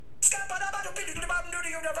I'm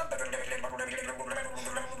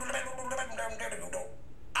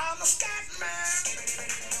a scat man.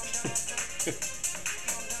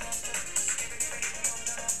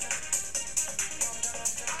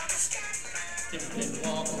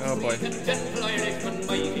 Oh boy.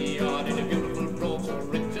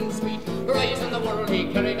 Rise in the world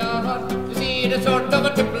he carried on. To see the sort of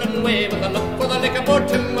a tippling way with a look for the liquor board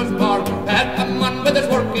timbers bar. Had a man with his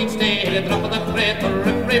work each day, the drop of the freight for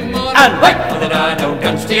every morning. And wait for the dino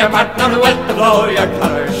guns to your partner, well to blow your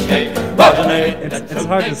colours shake. It's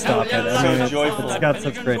hard to stop it. I mean, it's got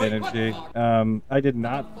such great energy. I did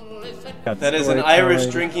not. That is an Irish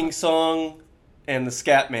drinking song and the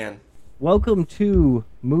Scat Man. Welcome to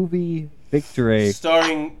Movie Victory.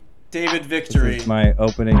 Starring David Victory. This is my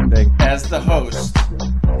opening thing. As the host.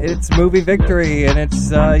 It's Movie Victory, and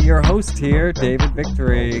it's your host here, David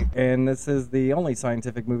Victory. And this is the only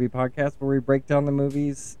scientific movie podcast where we break down the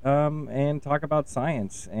movies and talk about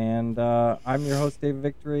science. And I'm your host, David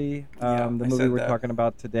Victory. The movie we're talking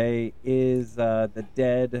about today is The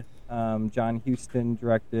Dead. John Huston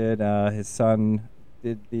directed. His son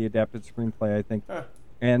did the adapted screenplay, I think. Huh.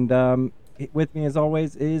 And with me, as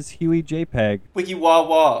always, is Huey JPEG. Wiki wah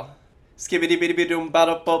wah. Skibbity bitty bitty dum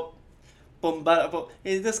bada bop. Boom bada bop.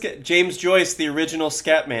 This guy, James Joyce, the original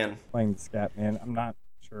Scat Man. Playing the Scat Man. I'm not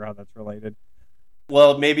sure how that's related.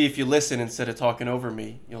 Well, maybe if you listen instead of talking over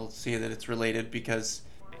me, you'll see that it's related because...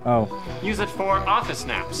 Oh. Use it for office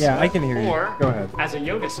naps. Yeah, I can hear you. Or go ahead. As a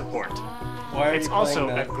yoga support. Why are it's you also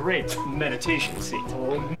that? a great meditation seat.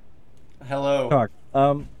 Hello. Talk.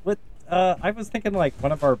 I was thinking like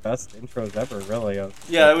one of our best intros ever, really.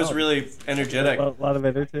 Yeah, it was really energetic. A lot of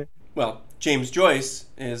energy. Well, James Joyce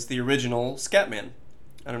is the original Scatman.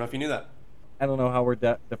 I don't know if you knew that. I don't know how we're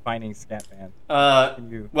defining Scatman.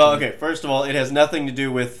 Okay, first of all, it has nothing to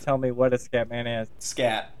do with... Tell me what a Scatman is.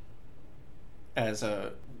 Scat as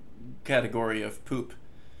a category of poop.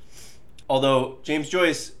 Although James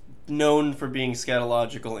Joyce, known for being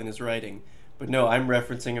scatological in his writing. But no, I'm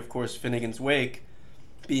referencing, of course, Finnegan's Wake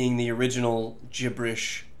being the original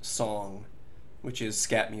gibberish song, which is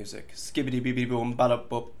scat music. Skibbity beeby boom bada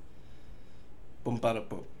boop. Boom bada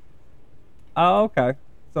boop. Oh, okay.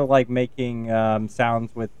 So like making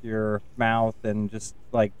sounds with your mouth and just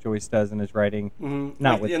like Joyce does in his writing. Mm-hmm.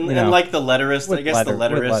 Not like, with, and like the letterist, I guess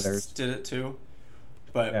letter, the letterists did it too.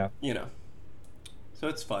 But, yeah. So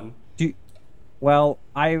it's fun. Well,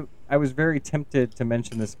 I was very tempted to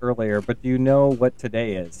mention this earlier, but do you know what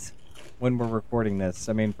today is when we're recording this?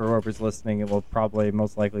 I mean, for whoever's listening, it will probably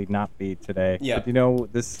most likely not be today. Yeah. But you know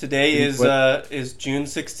this... Today is June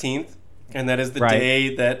 16th, and that is the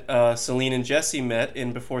day that Celine and Jesse met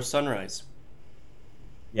in Before Sunrise.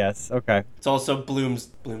 Yes, okay. It's also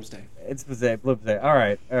Bloomsday. It's Bloomsday. All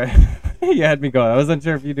right. You had me going. I wasn't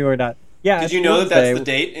sure if you knew or not. Yeah. Did you know that that's the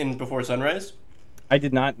date in Before Sunrise? I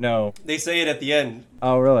did not know. They say it at the end.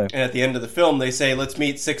 Oh, really? And at the end of the film, they say, let's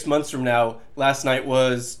meet 6 months from now. Last night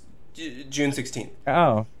was June 16th.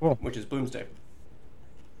 Oh, cool. Which is Bloomsday.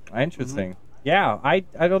 Interesting. Mm-hmm. Yeah,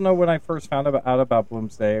 I don't know when I first found out about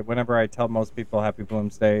Bloomsday. Whenever I tell most people Happy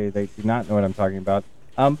Bloomsday, they do not know what I'm talking about.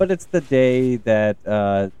 But it's the day that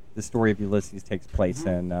the story of Ulysses takes place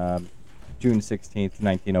in June 16th,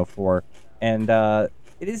 1904. And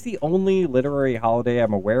it is the only literary holiday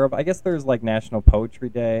I'm aware of. I guess there's like National Poetry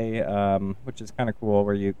Day, which is kind of cool,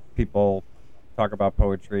 where people talk about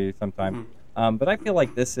poetry sometimes. But I feel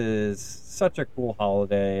like this is such a cool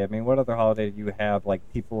holiday. I mean, what other holiday do you have like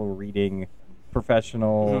people reading,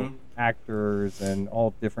 professional actors and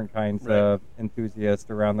all different kinds of enthusiasts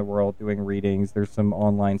around the world doing readings? There's some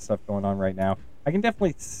online stuff going on right now. I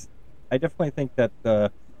definitely think that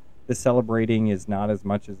the celebrating is not as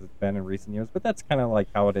much as it's been in recent years, but that's kind of like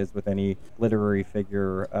how it is with any literary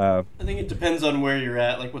figure. I think it depends on where you're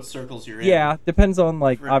at, like what circles you're in. Yeah, depends on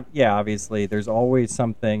like, obviously there's always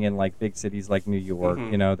something in like big cities like New York.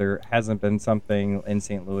 You know, there hasn't been something in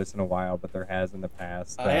St. Louis in a while, but there has in the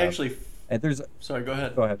past. Sorry, go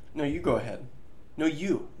ahead. Go ahead. No, you go ahead. No,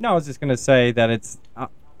 you. No, I was just going to say that it's...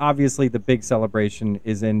 obviously, the big celebration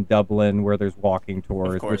is in Dublin, where there's walking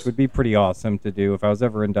tours, which would be pretty awesome to do. If I was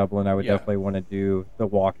ever in Dublin, I would definitely want to do the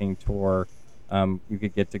walking tour. You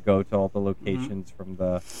could get to go to all the locations from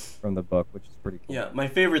the book, which is pretty cool. Yeah, my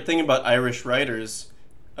favorite thing about Irish writers,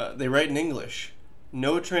 they write in English.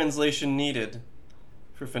 No translation needed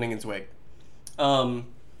for Finnegan's Wake.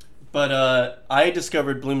 But I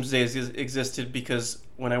discovered Bloomsday existed because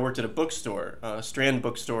when I worked at a bookstore, Strand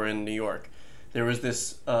bookstore in New York, there was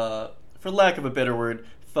this, for lack of a better word,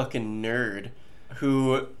 fucking nerd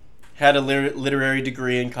who had a literary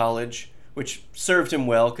degree in college, which served him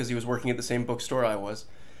well because he was working at the same bookstore I was.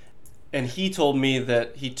 And he told me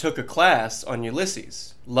that he took a class on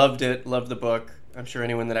Ulysses. Loved it, loved the book. I'm sure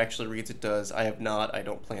anyone that actually reads it does. I have not. I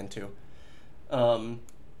don't plan to.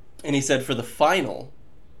 And he said for the final,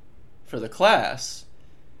 for the class,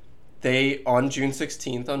 they, on June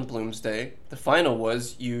 16th, on Bloomsday, the final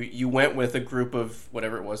was you went with a group of,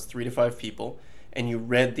 whatever it was, 3 to 5 people, and you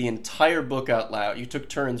read the entire book out loud. You took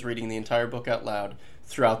turns reading the entire book out loud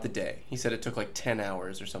throughout the day. He said it took like 10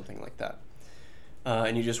 hours or something like that.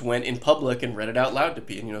 And you just went in public and read it out loud to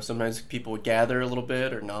people. You know, sometimes people would gather a little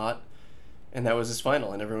bit or not, and that was his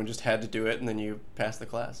final, and everyone just had to do it, and then you passed the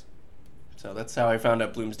class. So that's how I found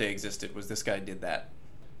out Bloomsday existed, was this guy did that.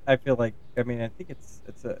 I feel like, I mean, I think it's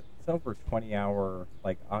over 20-hour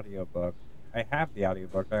like audiobook. I have the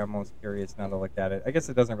audiobook. I'm almost curious now to look at it. I guess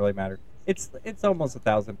it doesn't really matter. It's almost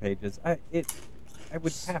 1,000 pages. I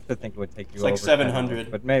would have to think it would take you it's like over 700, 10 hours,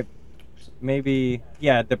 but maybe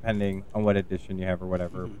yeah, depending on what edition you have or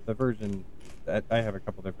whatever. Mm-hmm. The version I have a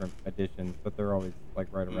couple different editions, but they're always like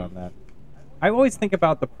right around that. I always think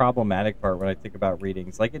about the problematic part when I think about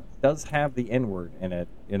readings. Like, it does have the N-word in it,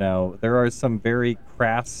 you know. There are some very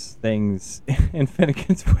crass things in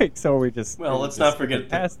Finnegan's Wake, so we just... Well, let's not forget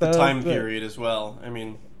the time period as well. I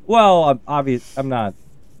mean... Well, I'm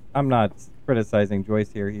not criticizing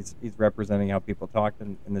Joyce here. He's representing how people talked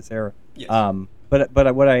in this era. Yes. But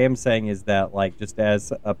what I am saying is that, like, just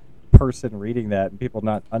as a person reading that and people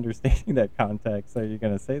not understanding that context, are you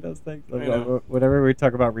going to say those things? Like, whenever we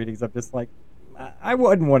talk about readings, I'm just like, I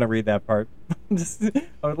wouldn't want to read that part.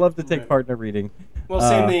 I would love to take part in a reading. Well,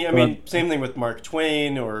 same thing. I mean, same thing with Mark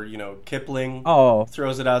Twain or Kipling. Oh,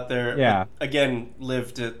 throws it out there. Yeah. But again,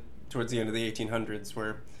 lived towards the end of the 1800s.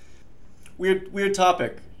 Where weird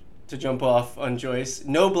topic to jump off on Joyce.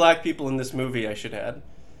 No black people in this movie, I should add.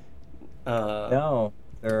 No,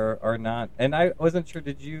 there are not. And I wasn't sure.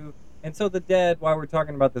 Did you? And so The Dead, while we're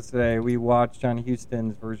talking about this today, we watched John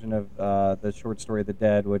Huston's version of the short story The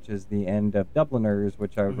Dead, which is the end of Dubliners,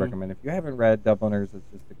 which I would recommend. If you haven't read Dubliners, it's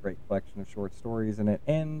just a great collection of short stories, and it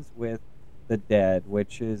ends with The Dead,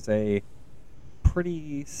 which is a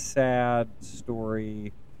pretty sad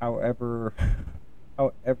story, however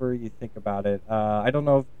you think about it. I don't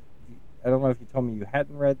know if you told me you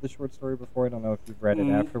hadn't read the short story before. I don't know if you've read it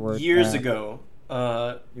afterwards. Years ago,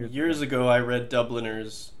 I read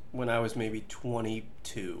Dubliners when I was maybe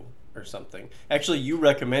 22 or something. Actually, you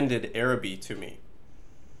recommended Araby to me.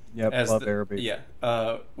 Yep, love Araby.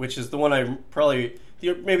 Yeah, which is the one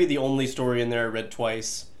maybe the only story in there I read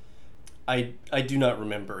twice. I do not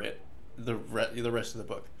remember it, the rest of the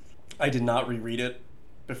book. I did not reread it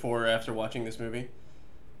before or after watching this movie.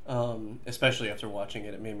 Especially after watching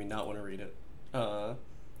it, it made me not want to read it.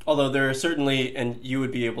 Although there are certainly, and you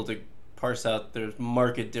would be able to parse out, there's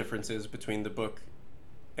marked differences between the book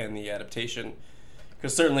and the adaptation,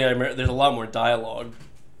 because certainly there's a lot more dialogue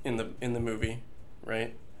in the movie,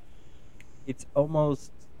 right? It's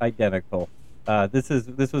almost identical. This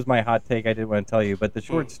was my hot take. I didn't want to tell you, but the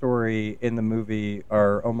short story in the movie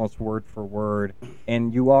are almost word for word,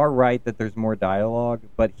 and you are right that there's more dialogue,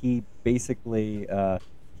 but he basically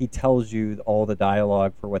he tells you all the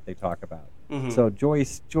dialogue for what they talk about. Mm-hmm. So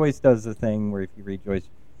Joyce does the thing where if you read Joyce,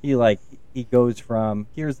 he goes from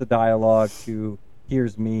here's the dialogue to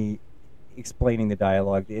here's me explaining the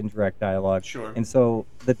dialogue, the indirect dialogue. Sure. And so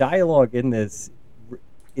the dialogue in this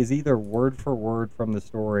is either word for word from the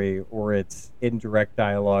story or it's indirect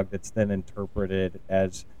dialogue that's then interpreted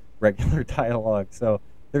as regular dialogue. So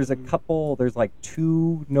there's there's like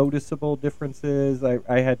 2 noticeable differences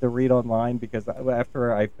I had to read online because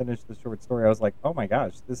after I finished the short story, I was like, oh my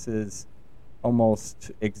gosh, this is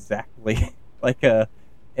almost exactly like a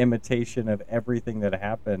imitation of everything that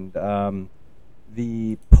happened.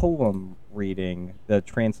 The poem reading, the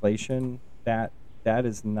translation, that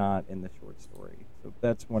is not in the short story. So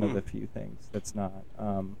that's one of the few things that's not.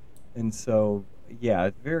 And so,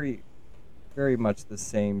 yeah, very, very much the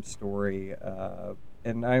same story.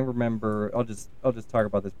 And I remember, I'll just talk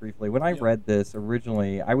about this briefly. When I read this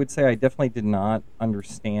originally, I would say I definitely did not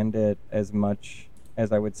understand it as much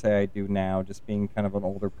as I would say I do now, just being kind of an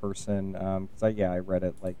older person. Because I read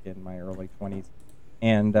it like in my early 20s.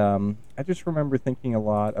 And I just remember thinking a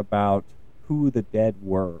lot about who the dead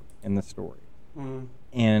were in the story.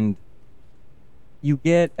 And you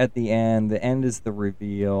get at the end is the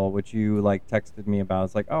reveal, which you like texted me about.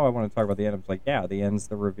 It's like, oh, I want to talk about the end. I was like, yeah, the end's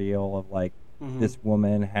the reveal of like this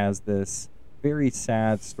woman has this very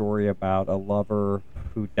sad story about a lover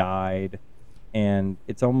who died, and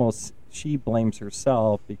it's almost she blames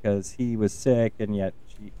herself because he was sick, and yet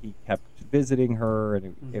he kept visiting her,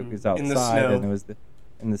 and it was outside, and it was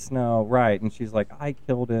in the snow, right? And she's like, I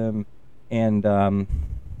killed him, and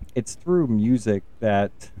it's through music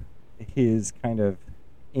that his kind of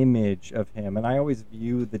image of him, and I always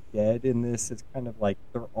view the dead in this as kind of like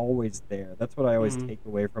they're always there. That's what I always take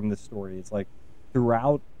away from this story. It's like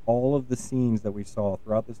throughout all of the scenes that we saw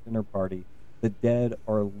throughout this dinner party, the dead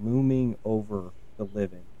are looming over the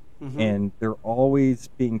living. And they're always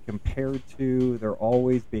being compared to, they're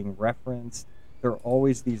always being referenced, they're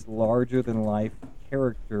always these larger than life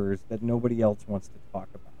characters that nobody else wants to talk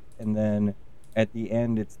about. And then at the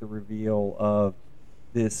end, it's the reveal of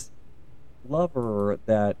this lover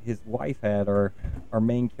that his wife had, or our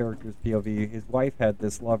main character's POV. His wife had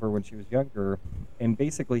this lover when she was younger, and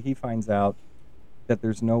basically he finds out that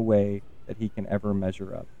there's no way that he can ever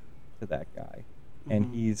measure up to that guy.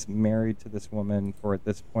 And he's married to this woman for, at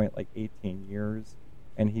this point, like 18 years.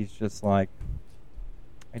 And he's just like,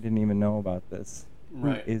 I didn't even know about this.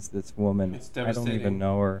 Right. Who is this woman? It's I devastating. don't even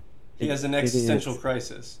know her. He has an existential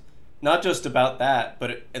crisis. Not just about that,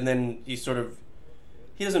 but and then he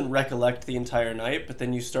doesn't recollect the entire night, but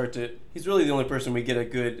then you start to, he's really the only person we get a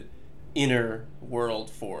good inner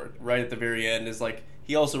world for. Right at the very end is like,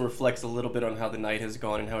 he also reflects a little bit on how the night has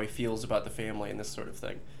gone and how he feels about the family and this sort of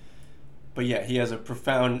thing. But yeah, he has a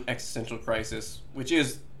profound existential crisis, which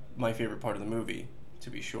is my favorite part of the movie, to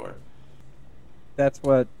be sure. That's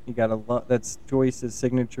what you gotta love. That's Joyce's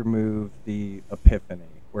signature move, the epiphany,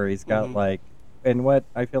 where he's got like, and what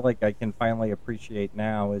I feel like I can finally appreciate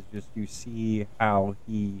now is just you see how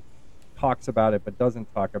he talks about it but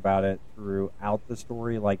doesn't talk about it throughout the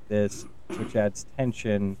story like this, which adds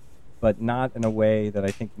tension, but not in a way that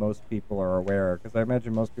I think most people are aware. Because I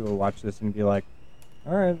imagine most people watch this and be like,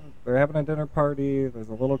 all right, they're having a dinner party. There's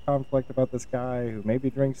a little conflict about this guy who maybe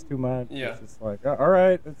drinks too much. Yeah. It's just like, all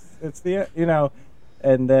right, it's the,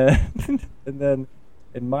 and then and then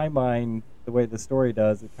in my mind, the way the story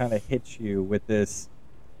does, it kind of hits you with this.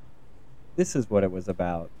 This is what it was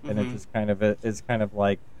about, and it just kind of is kind of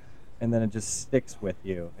like, and then it just sticks with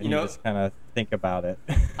you, and you just kind of think about it.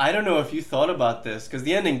 I don't know if you thought about this, because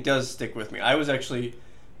the ending does stick with me. I was actually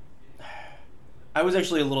a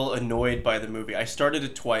little annoyed by the movie. I started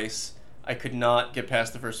it twice. I could not get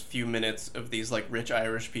past the first few minutes of these like rich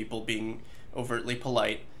Irish people being overtly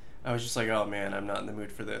polite. I was just like, oh man, I'm not in the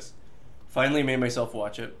mood for this. Finally made myself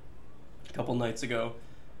watch it a couple nights ago.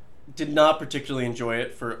 Did not particularly enjoy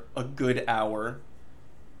it for a good hour.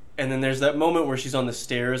 And then there's that moment where she's on the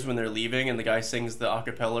stairs when they're leaving and the guy sings the a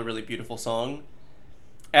cappella really beautiful song.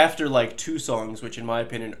 After like 2 songs, which in my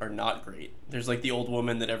opinion are not great. There's like the old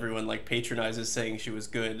woman that everyone like patronizes saying she was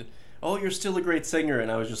good. Oh, you're still a great singer.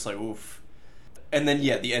 And I was just like, oof. And then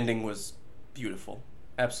yeah, the ending was beautiful.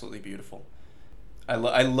 Absolutely beautiful.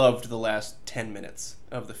 I loved the last 10 minutes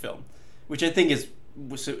of the film, which I think is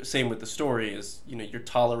same with the story is, you're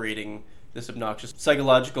tolerating this obnoxious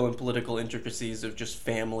psychological and political intricacies of just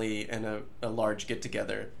family and a large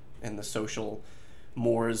get-together and the social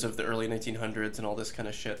mores of the early 1900s and all this kind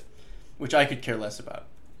of shit, which I could care less about.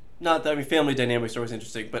 Not that, family dynamics are always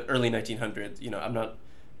interesting, but early 1900s, I'm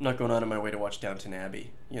not going out of my way to watch Downton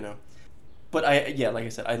Abbey, But like I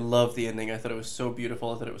said, I love the ending. I thought it was so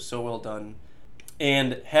beautiful. I thought it was so well done.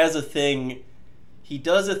 And he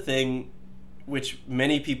does a thing which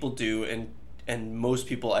many people do, and most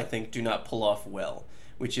people, I think, do not pull off well,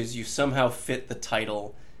 which is you somehow fit the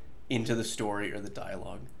title into the story or the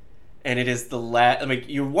dialogue. And it is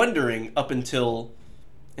you're wondering up until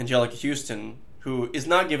Angelica Houston, who is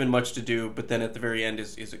not given much to do, but then at the very end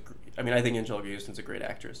I think Angelica Houston's a great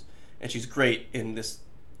actress, and she's great in this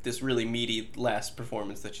really meaty last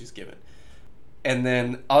performance that she's given. And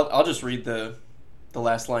then I'll just read the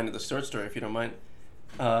last line of the short story, if you don't mind.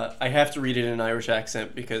 I have to read it in an Irish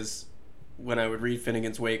accent because when I would read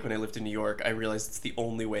Finnegan's Wake when I lived in New York, I realized it's the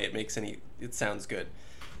only way it sounds good.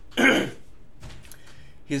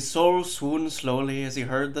 His soul swooned slowly as he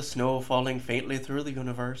heard the snow falling faintly through the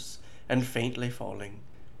universe, and faintly falling,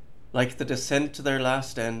 like the descent to their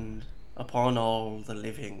last end upon all the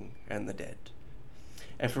living and the dead.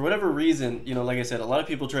 And for whatever reason, like I said, a lot of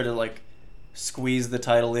people try to squeeze the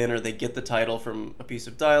title in, or they get the title from a piece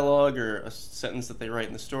of dialogue or a sentence that they write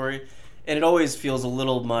in the story, and it always feels a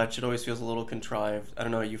little much. It always feels a little contrived. I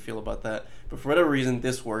don't know how you feel about that, but for whatever reason,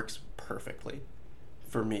 this works perfectly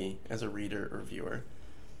for me as a reader or viewer.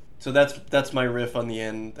 So that's my riff on the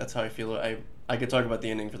end. That's how I feel. I could talk about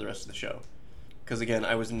the ending for the rest of the show, because again,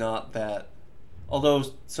 I was not that. Although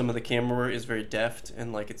some of the camera work is very deft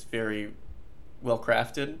and it's very well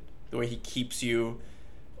crafted, the way he keeps you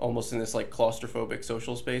almost in this claustrophobic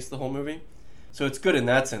social space the whole movie. So it's good in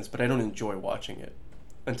that sense, but I don't enjoy watching it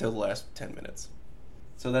until the last 10 minutes.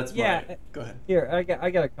 So that's go ahead. Here, I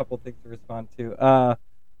got a couple things to respond to.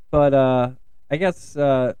 But I guess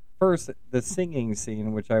first, the singing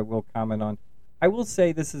scene, which I will comment on. I will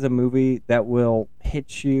say this is a movie that will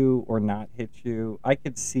hit you or not hit you. I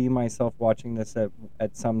could see myself watching this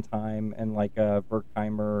at some time, and like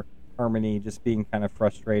Berkheimer Harmony just being kind of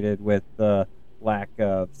frustrated with the lack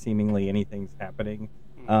of seemingly anything's happening.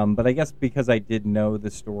 But I guess because I did know the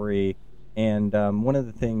story, and one of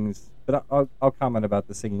the things, but I'll comment about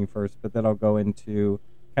the singing first, but then I'll go into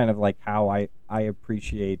kind of like how I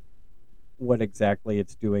appreciate what exactly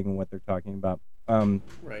it's doing and what they're talking about.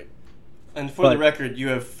 Right. And for the record, you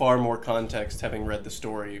have far more context having read the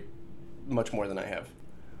story much more than I have.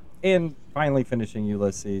 And finally finishing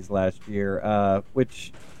Ulysses last year,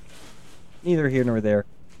 which neither here nor there.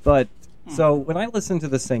 But so when I listen to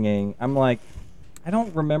the singing, I'm like, I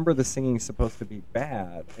don't remember the singing supposed to be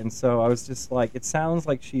bad. And so I was just like, it sounds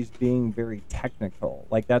like she's being very technical.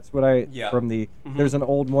 Like that's what there's an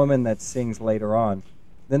old woman that sings later on.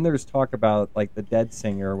 Then there's talk about like the dead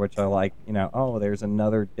singer, which I like, there's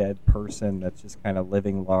another dead person that's just kind of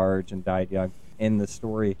living large and died young in the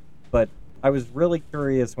story. But I was really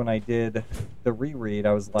curious when I did the reread.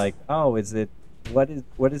 I was like, what is it?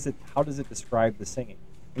 How does it describe the singing?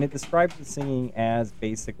 And it describes the singing as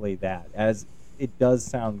basically that, as it does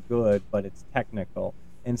sound good, but it's technical.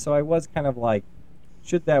 And so I was kind of like,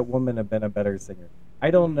 should that woman have been a better singer? I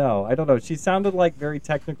don't know. She sounded like very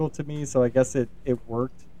technical to me, so I guess it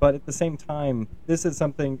worked. But at the same time, this is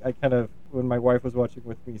something I kind of, when my wife was watching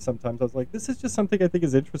with me, sometimes I was like, this is just something I think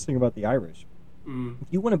is interesting about the Irish. If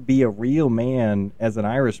you want to be a real man as an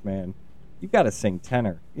Irishman, you got to sing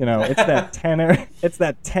tenor. It's that tenor. It's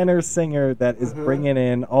that tenor singer that is bringing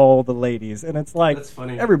in all the ladies, and it's like that's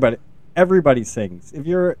funny. Everybody sings. If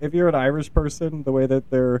you're an Irish person, the way that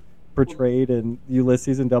they're portrayed in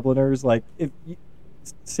Ulysses and Dubliners, like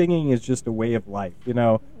singing is just a way of life.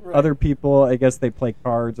 Right. Other people, I guess they play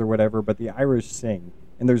cards or whatever, but the Irish sing,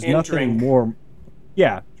 and there's nothing drink. more.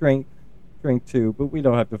 Yeah, drink too, but we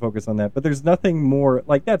don't have to focus on that. But there's nothing more,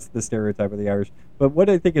 like that's the stereotype of the Irish. But what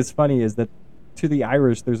I think is funny is that to the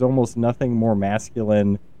Irish, there's almost nothing more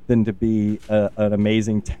masculine than to be an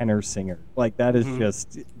amazing tenor singer. Like that is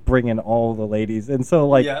just bringing all the ladies. And so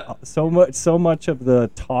like so much of the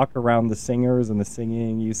talk around the singers and the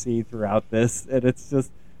singing you see throughout this, and it's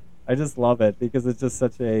just, I just love it because it's just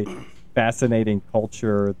such a fascinating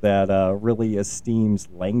culture that really esteems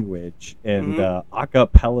language and a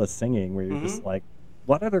cappella singing, where you're just like,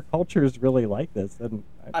 what other cultures really like this? And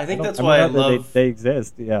I think that's why I love they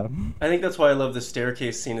exist. Yeah, I think that's why I love the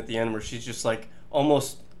staircase scene at the end, where she's just like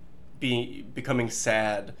almost becoming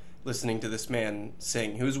sad listening to this man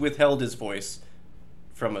sing, who's withheld his voice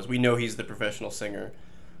from us. We know he's the professional singer,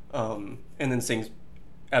 and then sings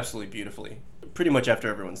absolutely beautifully, pretty much after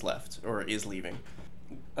everyone's left or is leaving.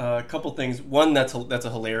 A couple things. One, that's a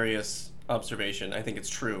hilarious observation. I think it's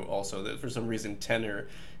true also that for some reason tenor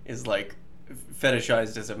is like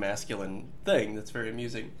fetishized as a masculine thing. That's very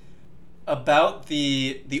amusing. About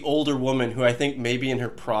the older woman, who I think maybe in her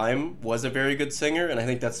prime was a very good singer, and I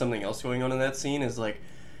think that's something else going on in that scene, is like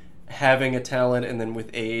having a talent and then with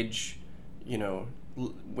age,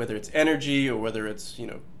 whether it's energy or whether it's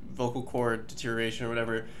vocal cord deterioration or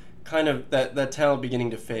whatever, kind of that talent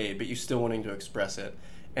beginning to fade, but you still wanting to express it.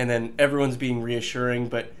 And then everyone's being reassuring,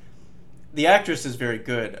 but the actress is very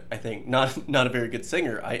good, I think. Not a very good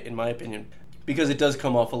singer, in my opinion, because it does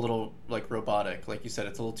come off a little like robotic. Like you said,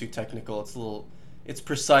 it's a little too technical. It's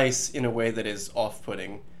precise in a way that is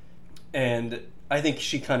off-putting. And I think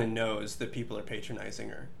she kind of knows that people are patronizing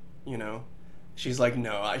her, She's like,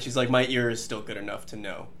 no. She's like, my ear is still good enough to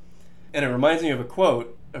know. And it reminds me of a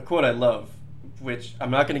quote I love, which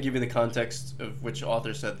I'm not going to give you the context of which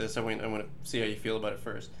author said this. I want to see how you feel about it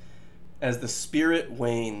first. As the spirit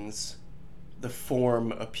wanes, the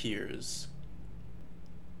form appears.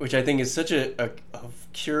 Which I think is such a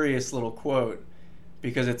curious little quote,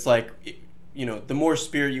 because it's like, the more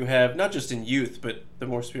spirit you have, not just in youth, but the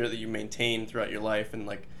more spirit that you maintain throughout your life, and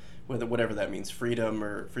like whatever that means, freedom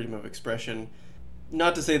or freedom of expression.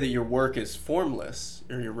 Not to say that your work is formless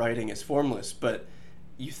or your writing is formless, but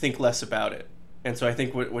you think less about it. And so I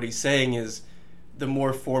think what he's saying is, the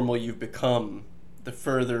more formal you've become, the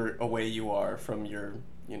further away you are from your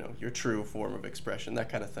true form of expression, that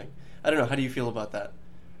kind of thing. I don't know. How do you feel about that?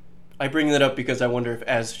 I bring that up because I wonder if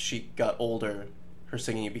as she got older, her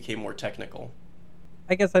singing became more technical.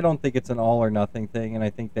 I guess I don't think it's an all or nothing thing, and I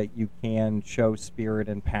think that you can show spirit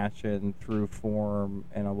and passion through form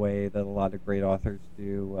in a way that a lot of great authors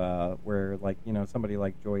do, where, like, somebody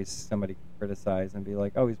like Joyce, somebody can criticize and be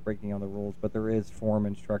like, oh, he's breaking all the rules, but there is form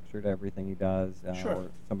and structure to everything he does, Sure.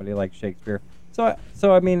 Or somebody like Shakespeare. So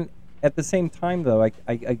I mean, at the same time, though, I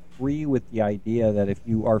agree with the idea that if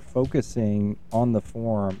you are focusing on the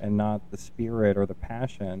form and not the spirit or the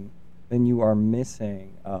passion, then you are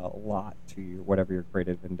missing a lot to your whatever your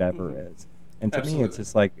creative endeavor is. And to me, Absolutely. it's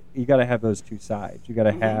just like you got to have those two sides. You got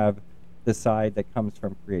to have the side that comes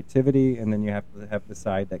from creativity, and then you have to have the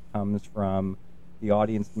side that comes from the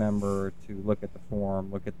audience member to look at the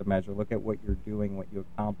form, look at the measure, look at what you're doing, what you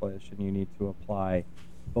accomplish, and you need to apply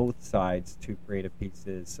both sides to creative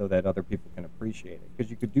pieces so that other people can appreciate it.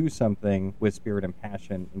 Because you could do something with spirit and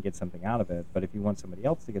passion and get something out of it, but if you want somebody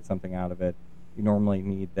else to get something out of it, you normally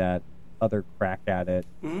need that other crack at it,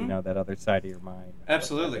 that other side of your mind.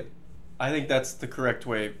 Absolutely. I think that's the correct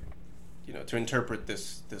way, to interpret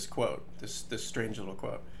this quote, this strange little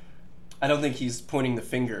quote. I don't think he's pointing the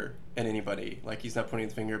finger at anybody. Like, he's not pointing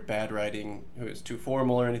the finger at bad writing, who is too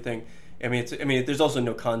formal or anything. I mean, there's also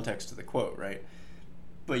no context to the quote, right?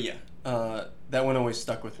 But yeah, that one always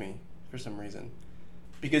stuck with me for some reason.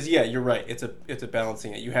 Because yeah, you're right. It's a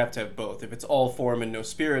balancing it. You have to have both. If it's all form and no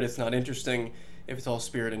spirit, it's not interesting. If it's all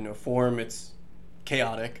spirit and no form, it's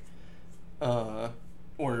chaotic, or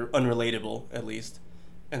unrelatable at least.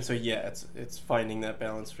 And so yeah, it's finding that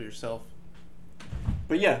balance for yourself.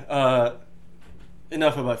 But yeah,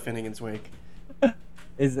 enough about Finnegan's Wake.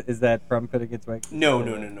 Is that from Finnegan's Wake?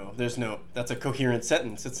 No. There's no. That's a coherent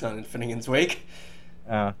sentence. It's not in Finnegan's Wake.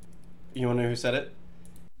 You want to know who said it?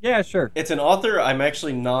 Yeah, sure. It's an author I'm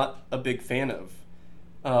actually not a big fan of,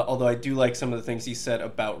 although I do like some of the things he said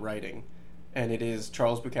about writing, and it is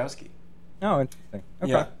Charles Bukowski. Oh, interesting.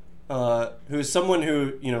 Okay. Yeah. Who is someone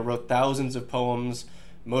who, wrote thousands of poems.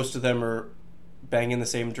 Most of them are banging the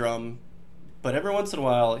same drum, but every once in a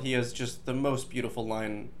while he has just the most beautiful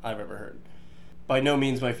line I've ever heard. By no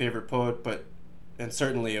means my favorite poet, and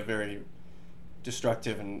certainly a very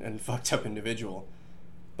destructive and fucked up individual.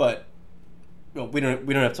 But we don't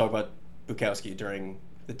have to talk about Bukowski during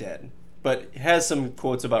The Dead. But it has some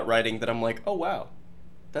quotes about writing that I'm like, oh wow,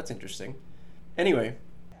 that's interesting. Anyway.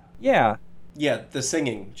 Yeah. Yeah, the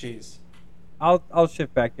singing, jeez. I'll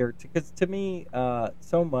shift back here because to me,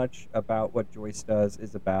 so much about what Joyce does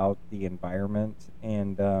is about the environment,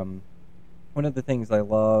 and one of the things I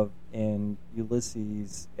love in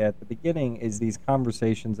Ulysses at the beginning is these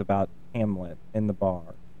conversations about Hamlet in the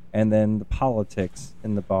bar, and then the politics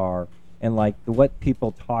in the bar, and like what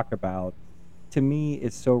people talk about. To me,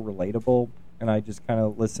 is so relatable, and I just kind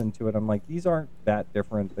of listen to it. I'm like, these aren't that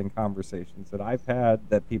different than conversations that I've had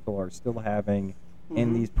that people are still having.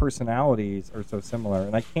 And these personalities are so similar.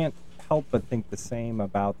 And I can't help but think the same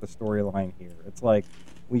about the storyline here. It's like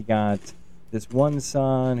we got this one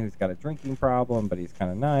son who's got a drinking problem, but he's kind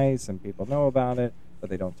of nice, and people know about it, but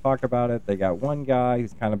they don't talk about it. They got one guy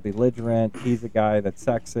who's kind of belligerent. He's a guy that's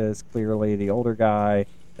sexist, clearly the older guy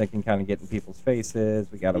that can kind of get in people's faces.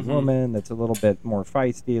 We got a woman that's a little bit more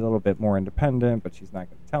feisty, a little bit more independent, but she's not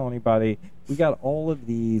going to tell anybody. We got all of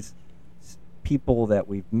these people that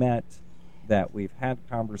we've met, that we've had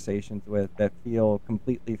conversations with, that feel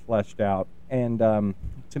completely fleshed out. And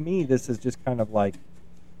to me, this is just kind of like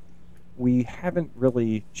we haven't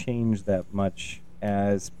really changed that much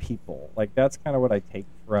as people. Like, that's kind of what I take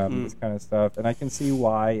from this kind of stuff. And I can see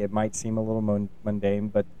why it might seem a little mundane,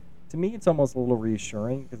 but to me, it's almost a little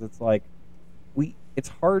reassuring, because it's like it's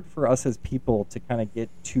hard for us as people to kind of get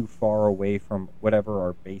too far away from whatever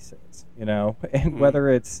our base is, and whether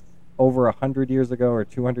it's over 100 years ago or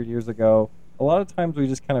 200 years ago, a lot of times we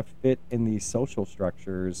just kind of fit in these social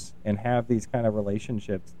structures and have these kind of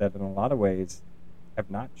relationships that in a lot of ways have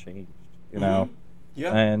not changed, Yeah.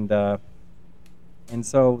 And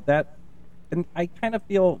so that, and I kind of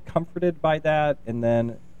feel comforted by that. And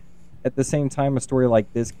then at the same time, a story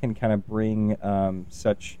like this can kind of bring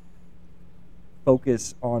such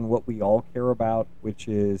focus on what we all care about, which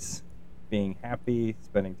is being happy,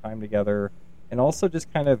 spending time together, and also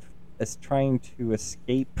just kind of as trying to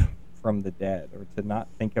escape from the dead, or to not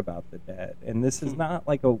think about the dead. And this is not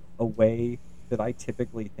like a way that I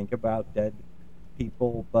typically think about dead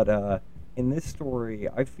people, but in this story,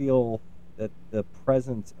 I feel that the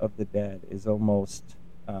presence of the dead is almost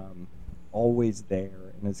always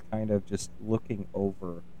there, and is kind of just looking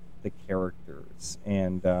over the characters,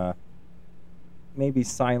 and maybe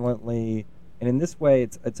silently. And in this way,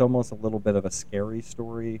 it's almost a little bit of a scary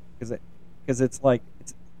story, because it's like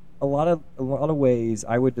it's a lot of ways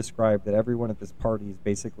I would describe that everyone at this party is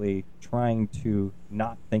basically trying to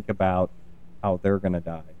not think about how they're going to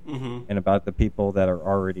die, and about the people that are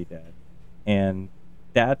already dead. And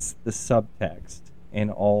that's the subtext in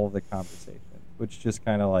all the conversation, which just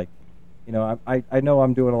kind of like, I know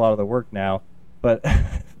I'm doing a lot of the work now, but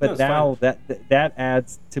No, it's now fine. that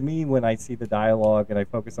adds to me when I see the dialogue and I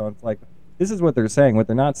focus on it's like this is what they're saying. What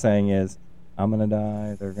they're not saying is I'm gonna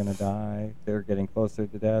die. They're gonna die. They're getting closer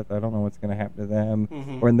to death. I don't know what's gonna happen to them.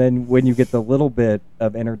 Mhm. Or and then when you get the little bit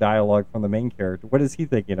of inner dialogue from the main character, what is he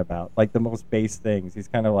thinking about? Like the most base things. He's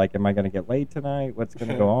kind of like, am I gonna get laid tonight? What's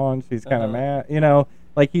gonna go on? She's kind of mad.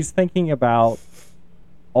 Like he's thinking about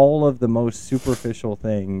all of the most superficial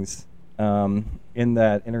things in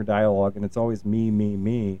that inner dialogue, and it's always me, me,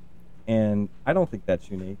 me. And I don't think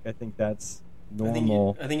that's unique. I think that's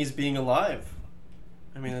normal. I think he's being alive.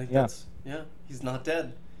 I mean, I think Yeah. he's not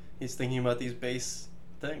dead. He's thinking about these base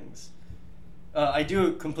things. I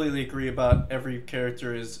do completely agree about every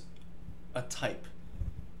character is a type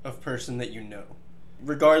of person that you know,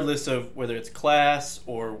 regardless of whether it's class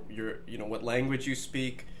or what language you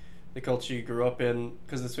speak, the culture you grew up in.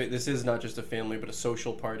 Because this is not just a family, but a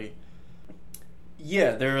social party.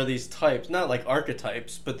 Yeah, there are these types, not like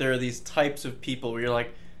archetypes, but there are these types of people where you're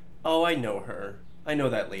like, oh, I know her. I know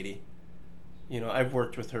that lady. I've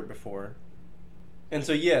worked with her before. And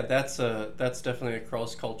so, yeah, that's definitely a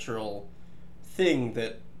cross-cultural thing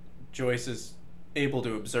that Joyce is able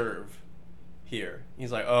to observe here.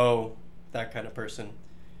 He's like, oh, that kind of person.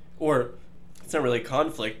 Or, it's not really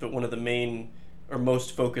conflict, but one of the main or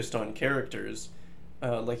most focused on characters,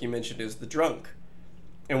 like you mentioned, is the drunk.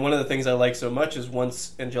 And one of the things I like so much is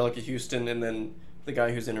once Angelica Houston and then the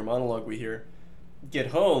guy who's in her monologue we hear get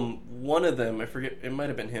home, one of them, I forget, it might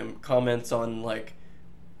have been him, comments on like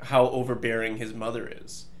how overbearing his mother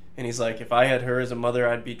is. And he's like, if I had her as a mother,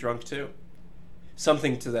 I'd be drunk too.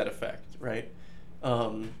 Something to that effect, right?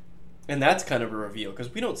 And that's kind of a reveal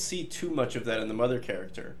because we don't see too much of that in the mother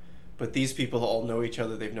character. But these people all know each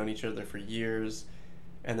other. They've known each other for years.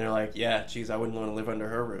 And they're like, yeah, geez, I wouldn't want to live under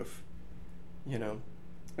her roof.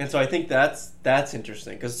 And so I think that's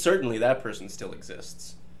interesting because certainly that person still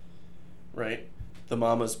exists, right? The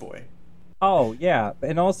mama's boy. Oh yeah,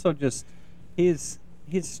 and also just his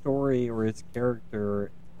story or his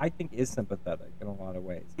character, I think, is sympathetic in a lot of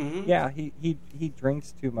ways. Mm-hmm. Yeah, he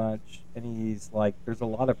drinks too much, and he's like, there's a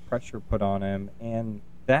lot of pressure put on him, and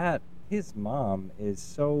that his mom is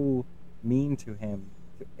so mean to him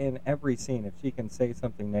in every scene. If she can say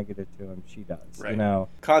something negative to him, she does. Right.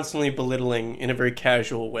 Constantly belittling in a very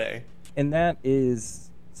casual way. And that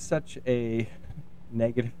is such a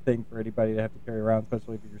negative thing for anybody to have to carry around,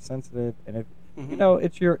 especially if you're sensitive. And if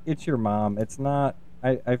it's your mom. It's not.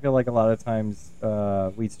 I feel like a lot of times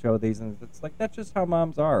we show these, and it's like that's just how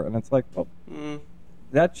moms are, and it's like, well,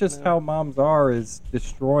 that's just how moms are, is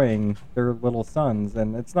destroying their little sons,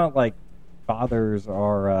 and it's not like fathers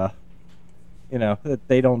are. That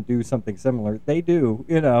they don't do something similar. They do,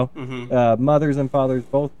 mothers and fathers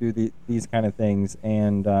both do these kind of things.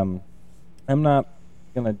 And I'm not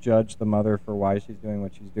going to judge the mother for why she's doing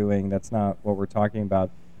what she's doing. That's not what we're talking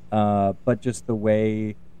about. But just the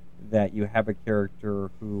way that you have a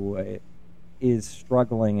character who is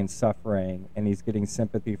struggling and suffering, and he's getting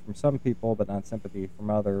sympathy from some people, but not sympathy from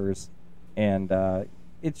others. And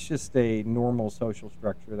it's just a normal social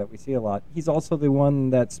structure that we see a lot. He's also the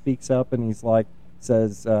one that speaks up, and he's like,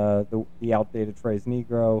 says the outdated phrase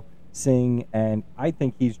Negro, sing, and I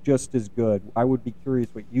think he's just as good. I would be curious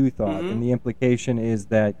what you thought, and the implication is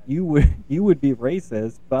that you would be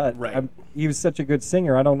racist, but right. He was such a good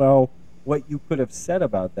singer. I don't know what you could have said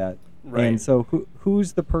about that. Right. And so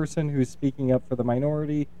who's the person who's speaking up for the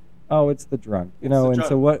minority? Oh, it's the drunk, the drunk.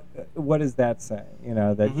 So what does that say?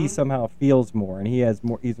 That he somehow feels more, and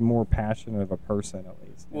he's more passionate of a person, at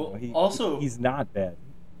least. He's not dead.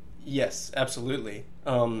 Yes, absolutely.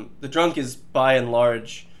 The drunk is by and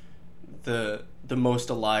large the most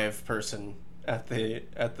alive person at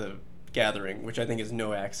the gathering, which I think is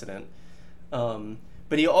no accident.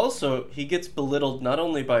 But he gets belittled not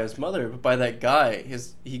only by his mother, but by that guy.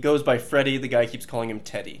 He goes by Freddie. The guy keeps calling him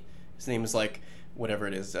Teddy. His name is like whatever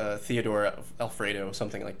it is, Theodore Alfredo,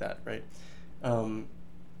 something like that, right?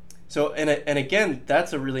 So again,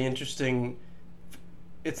 that's a really interesting.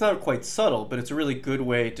 It's not quite subtle, but it's a really good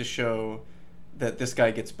way to show that this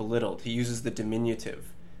guy gets belittled. He uses the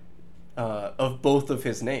diminutive of both of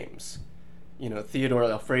his names, Theodore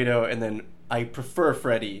Alfredo, and then I prefer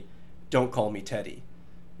Freddie. Don't call me Teddy.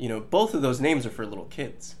 Both of those names are for little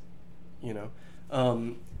kids.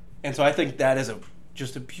 And so I think that is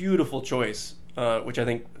just a beautiful choice, which I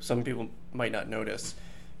think some people might not notice.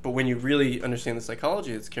 But when you really understand the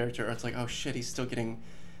psychology of this character, it's like, oh shit, he's still getting.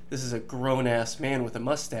 This is a grown-ass man with a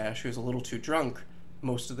mustache who's a little too drunk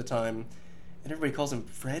most of the time, and everybody calls him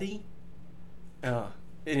Freddie.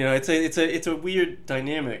 It's a weird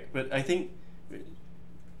dynamic, but I think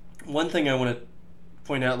one thing I want to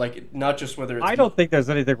point out, like, not just whether it's... I don't think there's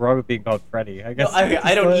anything wrong with being called Freddy. I guess. No,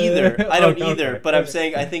 I don't either. I don't either. Okay. But I'm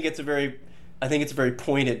saying I think it's a very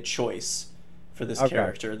pointed choice for this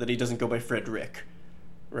character that he doesn't go by Frederick,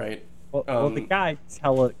 right? Well, the guy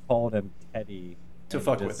called him Teddy to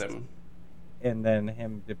fuck with him, and then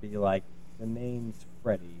him to be like, the name's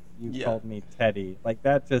Freddy. You called me Teddy. Like,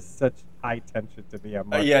 that's just such high tension to me. I'm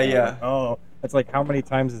like, oh, it's like, how many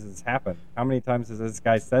times has this happened? How many times has this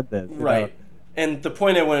guy said this? You right? know? And the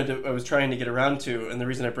point I was trying to get around to, and the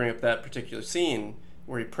reason I bring up that particular scene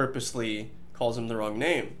where he purposely calls him the wrong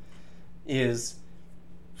name, is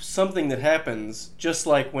something that happens just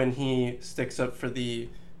like when he sticks up for the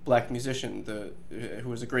black musician, who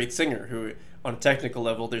was a great singer, who on a technical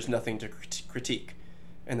level there's nothing to critique,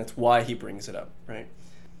 and that's why he brings it up, right?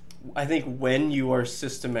 I think when you are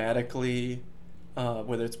systematically,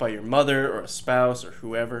 whether it's by your mother or a spouse or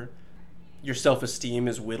whoever, your self-esteem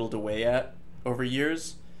is whittled away at over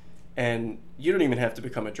years, and you don't even have to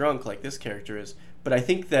become a drunk like this character is, but I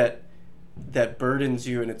think that burdens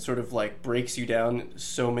you, and it sort of like breaks you down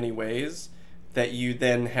so many ways that you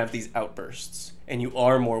then have these outbursts, and you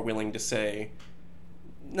are more willing to say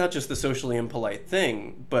not just the socially impolite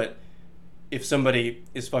thing, but if somebody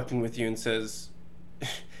is fucking with you and says,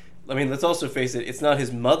 I mean, let's also face it, it's not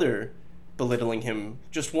his mother belittling him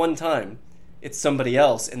just one time, it's somebody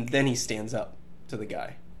else, and then he stands up to the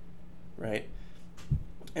guy, right?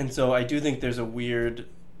 And so I do think there's a weird,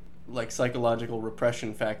 like, psychological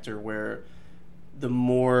repression factor where the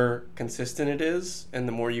more consistent it is, and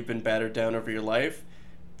the more you've been battered down over your life,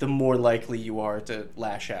 the more likely you are to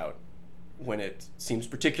lash out when it seems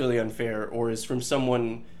particularly unfair or is from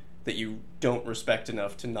someone that you don't respect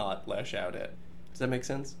enough to not lash out at. Does that make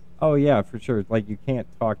sense? Oh yeah, for sure. Like, you can't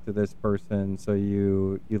talk to this person, so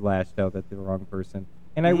you lashed out at the wrong person.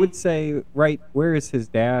 And I would say, right, where is his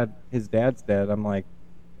dad? His dad's dead. I'm like,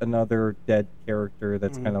 another dead character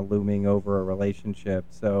that's kind of looming over a relationship.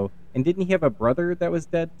 So, and didn't he have a brother that was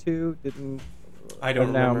dead too? I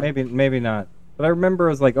don't know. Maybe not. But I remember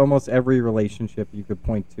it was like almost every relationship you could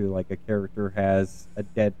point to, like a character has a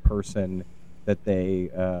dead person that they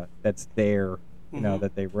that's there, you know,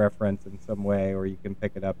 that they reference in some way, or you can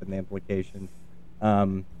pick it up in the implication. I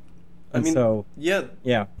mean,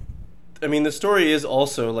 I mean, the story is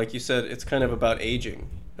also, like you said, it's kind of about aging.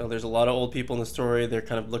 You know, there's a lot of old people in the story. They're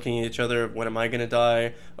kind of looking at each other. When am I going to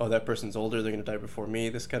die? Oh, that person's older. They're going to die before me.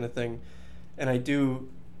 This kind of thing. And I do...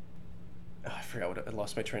 Oh, I forgot I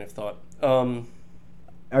lost my train of thought.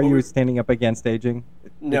 Are you standing up against aging?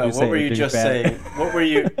 No. What were you just saying? What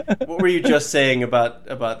were you just saying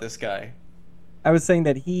about this guy? I was saying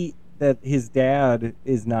that his dad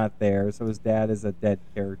is not there, so his dad is a dead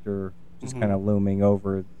character, just kind of looming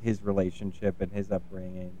over his relationship and his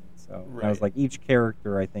upbringing. So I was like, each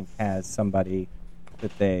character, I think, has somebody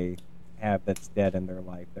that they have that's dead in their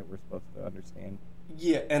life that we're supposed to understand.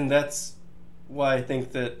 Yeah, and that's why I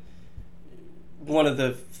think that one of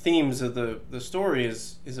the themes of the story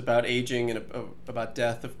is about aging and about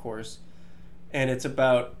death, of course. And it's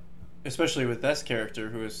about, especially with this character,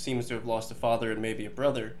 who seems to have lost a father and maybe a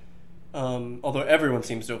brother, although everyone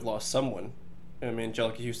seems to have lost someone. I mean,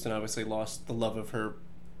 Angelica Houston obviously lost the love of her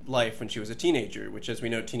life when she was a teenager, which, as we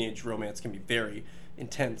know, teenage romance can be very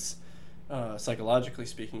intense, psychologically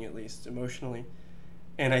speaking, at least, emotionally.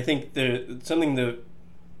 And I think something that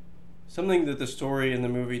the story and the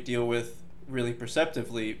movie deal with really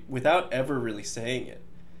perceptively, without ever really saying it,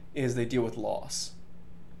 is they deal with loss.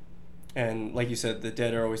 And like you said, the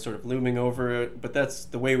dead are always sort of looming over it, but that's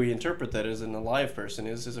the way we interpret that as an alive person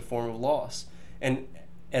is a form of loss. And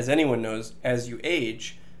as anyone knows, as you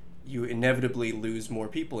age, you inevitably lose more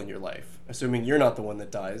people in your life, assuming you're not the one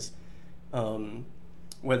that dies.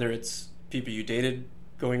 Whether it's people you dated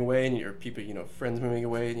going away and your people, friends moving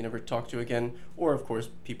away and you never talk to again, or of course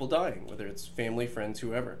people dying, whether it's family, friends,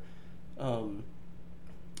 whoever. And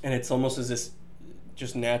it's almost as this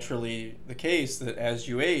just naturally the case that as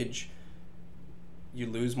you age, you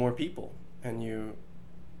lose more people, and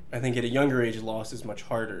I think at a younger age, loss is much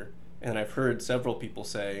harder. And I've heard several people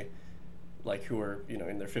say, like, who are,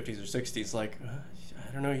 in their 50s or 60s, like,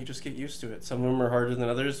 I don't know, you just get used to it. Some of them are harder than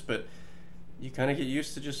others, but you kind of get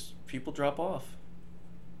used to just people drop off,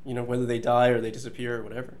 whether they die or they disappear or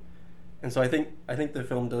whatever. And so I think the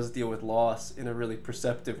film does deal with loss in a really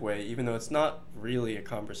perceptive way, even though it's not really a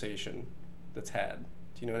conversation that's had.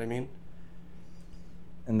 Do you know what I mean?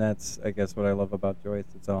 And that's, I guess, what I love about Joyce.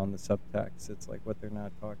 It's all in the subtext. It's like what they're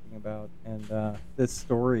not talking about. And this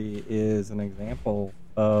story is an example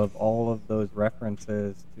of all of those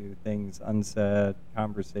references to things unsaid,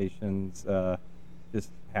 conversations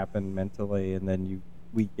just happen mentally, and then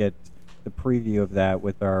we get the preview of that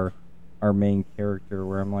with our main character,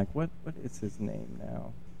 where I'm like, what is his name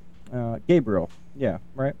now? Gabriel. Yeah,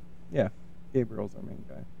 right. Yeah, Gabriel's our main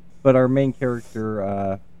guy. But our main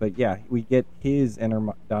character, but yeah, we get his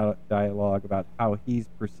inner dialogue about how he's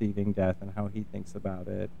perceiving death and how he thinks about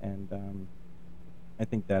it, and I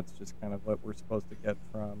think that's just kind of what we're supposed to get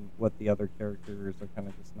from what the other characters are kind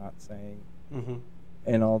of just not saying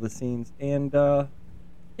in all the scenes. And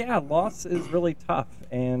yeah, loss is really tough,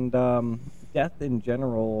 and death in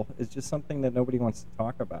general is just something that nobody wants to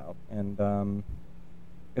talk about. And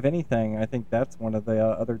if anything, I think that's one of the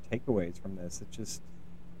other takeaways from this. It's just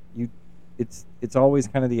it's always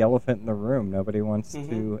kind of the elephant in the room. Nobody wants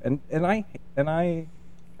to, and I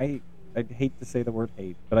hate to say the word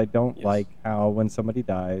hate, but I don't like how when somebody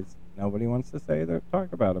dies, nobody wants to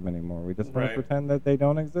talk about them anymore. We just want to pretend that they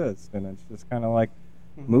don't exist, and it's just kind of like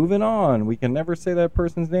moving on. We can never say that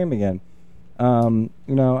person's name again. I'm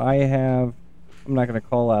not going to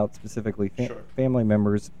call out specifically family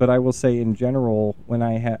members, but I will say in general, when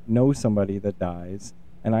I know somebody that dies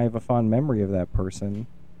and I have a fond memory of that person,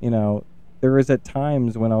 there is at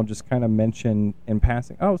times when I'll just kind of mention in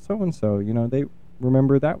passing, oh, so-and-so, they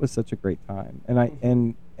remember that was such a great time. And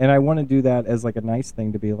I want to do that as like a nice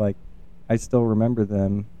thing to be like, I still remember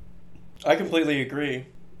them. I completely agree.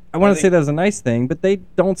 I want to say that as a nice thing, but they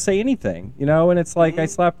don't say anything, and it's like I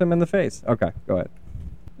slapped them in the face. Okay, go ahead.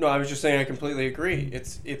 No, I was just saying I completely agree.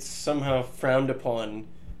 It's somehow frowned upon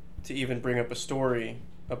to even bring up a story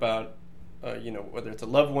about, whether it's a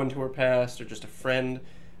loved one who are passed or just a friend.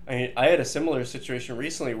 I had a similar situation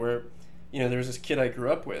recently where, there was this kid I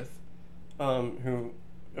grew up with, who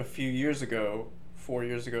a few years ago, 4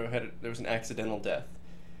 years ago, there was an accidental death.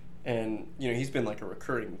 And, he's been like a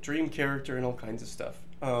recurring dream character and all kinds of stuff.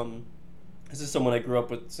 This is someone I grew up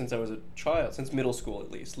with since I was a child, since middle school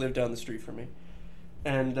at least, lived down the street from me.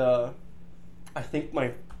 And I think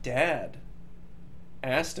my dad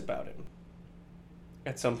asked about him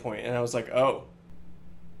at some point, and I was like, oh.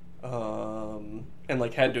 And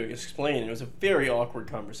like had to explain. It was a very awkward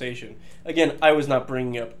conversation. Again, I was not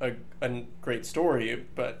bringing up a great story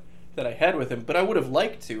but that I had with him, but I would have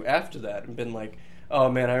liked to after that and been like, oh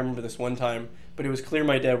man, I remember this one time, but it was clear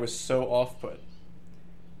my dad was so off-put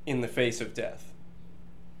in the face of death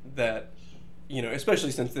that,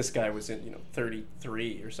 especially since this guy was in,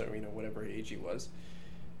 33 or so, whatever age he was.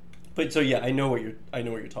 But so yeah, I know what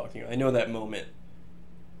you're talking about. I know that moment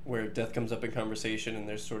where death comes up in conversation and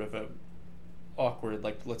there's sort of a awkward,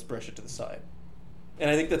 like, let's brush it to the side. And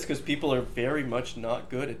I think that's because people are very much not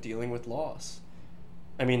good at dealing with loss.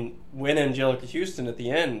 I mean, when Angelica Houston at the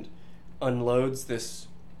end unloads this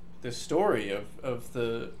story of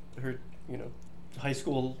her high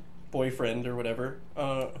school boyfriend or whatever,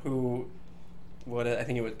 who I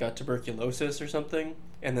think it got tuberculosis or something,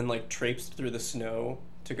 and then like traipsed through the snow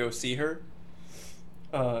to go see her,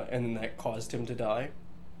 and then that caused him to die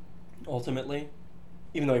ultimately,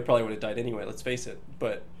 even though he probably would have died anyway, let's face it,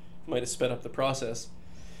 but might have sped up the process.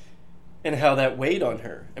 And how that weighed on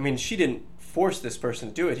her. I mean, she didn't force this person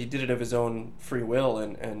to do it. He did it of his own free will,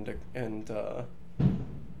 and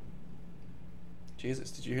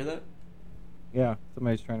Jesus, did you hear that? Yeah,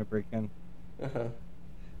 somebody's trying to break in.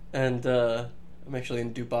 And I'm actually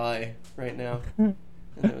in Dubai right now. And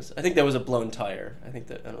I think that was a blown tire. I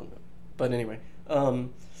don't know. But anyway, what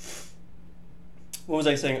was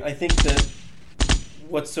I saying? I think that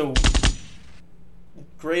what's so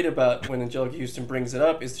great about when Angelica Houston brings it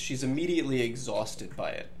up is she's immediately exhausted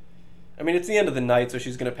by it. I mean, it's the end of the night, so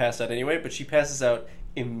she's going to pass out anyway, but she passes out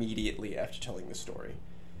immediately after telling the story.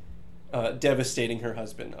 Devastating her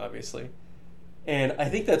husband, obviously. And I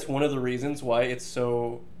think that's one of the reasons why it's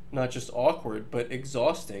so not just awkward, but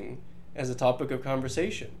exhausting as a topic of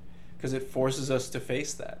conversation, because it forces us to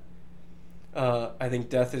face that. I think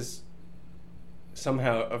death is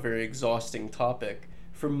somehow a very exhausting topic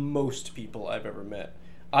for most people I've ever met.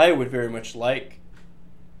 I would very much like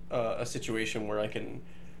a situation where I can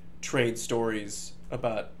trade stories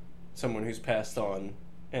about someone who's passed on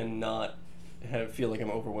and not feel like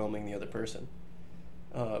I'm overwhelming the other person.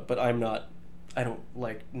 But I don't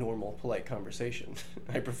like normal, polite conversation.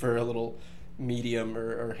 I prefer a little medium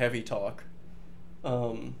or heavy talk.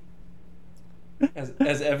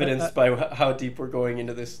 As evidenced by how deep we're going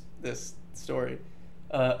into this story.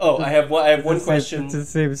 I have one question. It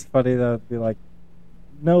seems funny though. It'd be like,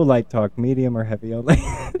 no light talk, medium or heavy only.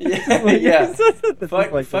 Yeah.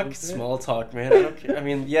 Fuck small talk, man. I don't care. I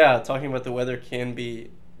mean, yeah, talking about the weather can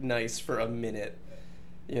be nice for a minute,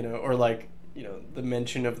 or like, the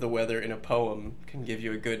mention of the weather in a poem can give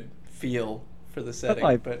you a good feel for the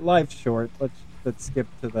setting. But life's short. Let's skip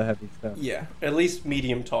to the heavy stuff. Yeah, at least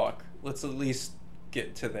medium talk let's at least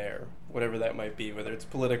get to there, whatever that might be, whether it's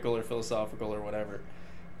political or philosophical or whatever.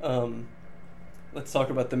 Let's talk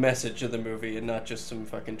about the message of the movie and not just some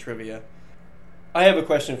fucking trivia. I have a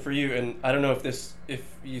question for you, and I don't know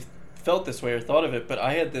if you felt this way or thought of it, but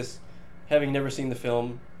I had this, having never seen the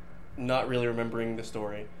film, not really remembering the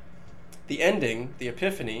story. The ending, the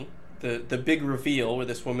epiphany, the big reveal where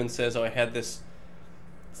this woman says, oh, I had this,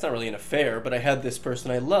 it's not really an affair, but I had this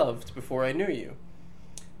person I loved before I knew you.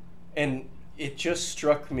 And it just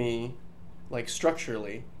struck me, like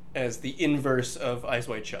structurally, as the inverse of Eyes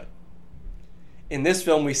Wide Shut. In this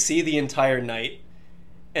film, we see the entire night,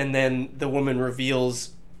 and then the woman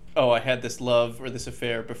reveals, oh, I had this love or this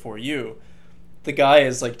affair before you. The guy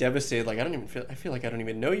is like devastated, like, I feel like I don't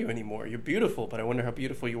even know you anymore. You're beautiful, but I wonder how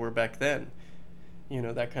beautiful you were back then. You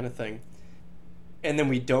know, that kind of thing. And then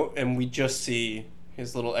we just see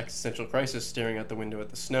his little existential crisis staring out the window at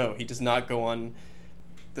the snow. He does not go on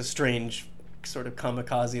the strange sort of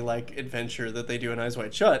kamikaze-like adventure that they do in Eyes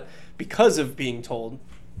Wide Shut because of being told.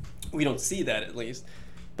 We don't see that, at least.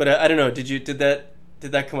 But I don't know, did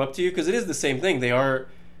that come up to you? Because it is the same thing. They are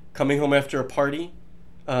coming home after a party.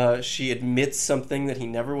 She admits something that he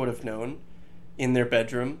never would have known in their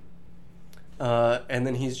bedroom. And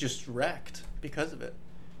then he's just wrecked because of it.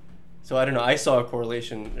 So I don't know. I saw a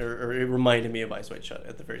correlation, or it reminded me of Eyes Wide Shut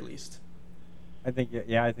at the very least. I think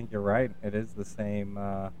you're right. It is the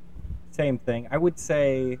same thing. I would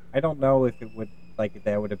say, I don't know if it would, like,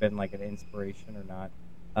 that would have been like an inspiration or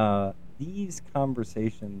not. These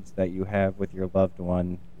conversations that you have with your loved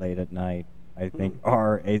one late at night, I think,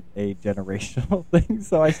 are a generational thing.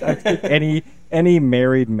 So I think any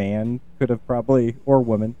married man could have probably, or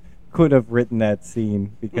woman, could have written that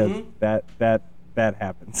scene because that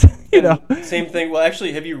happens. You know. Same thing. Well,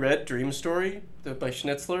 actually, have you read Dream Story by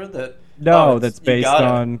Schnitzler? That's based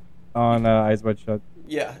on Eyes Wide Shut.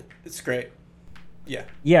 Yeah, it's great. Yeah.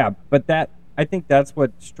 Yeah, but I think that's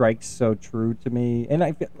what strikes so true to me, and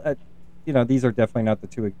I feel. These are definitely not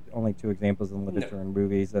the only two examples in literature and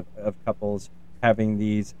movies of couples having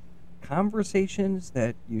these conversations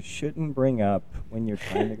that you shouldn't bring up when you're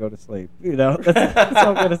trying to go to sleep. You know, that's what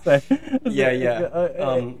I'm gonna say.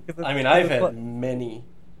 I mean, I've had many.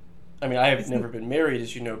 I mean, I have never been married,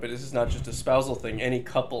 as you know, but this is not just a spousal thing. Any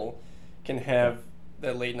couple can have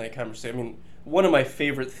that late night conversation. I mean, one of my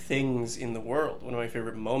favorite things in the world, one of my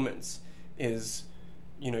favorite moments, is,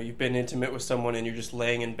 you've been intimate with someone and you're just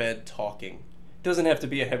laying in bed talking. It doesn't have to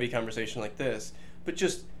be a heavy conversation like this, but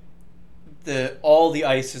just all the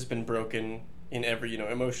ice has been broken in every,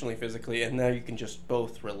 emotionally, physically, and now you can just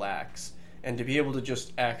both relax. And to be able to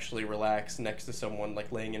just actually relax next to someone,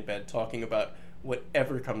 like laying in bed talking about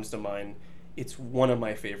whatever comes to mind, it's one of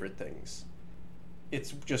my favorite things.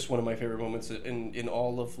 It's just one of my favorite moments in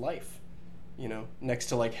all of life, next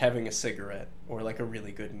to like having a cigarette or like a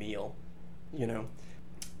really good meal,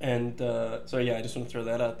 And so yeah, I just want to throw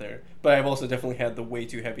that out there. But I've also definitely had the way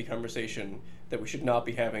too heavy conversation that we should not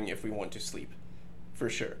be having if we want to sleep, for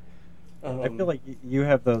sure. I feel like you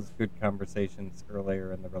have those good conversations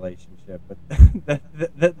earlier in the relationship, but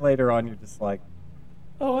then later on you're just like,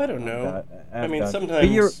 oh, I don't know. I mean,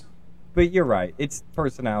 sometimes. But you're right. It's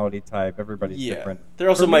personality type. Everybody's different. There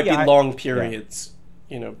also might be long periods,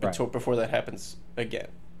 before that happens again.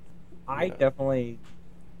 I definitely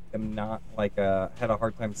am not had a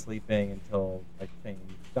hard time sleeping until I changed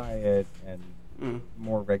diet and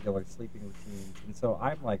more regular sleeping routines. And so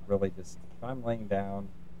I'm like really just, if I'm laying down,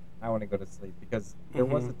 I want to go to sleep, because there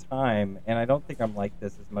was a time, and I don't think I'm like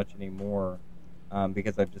this as much anymore,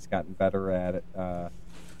 because I've just gotten better at it,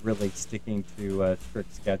 really sticking to a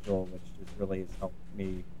strict schedule, which just really has helped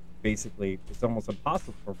me. Basically, it's almost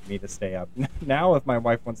impossible for me to stay up. Now, if my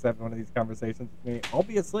wife wants to have one of these conversations with me, I'll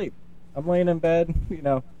be asleep. I'm laying in bed,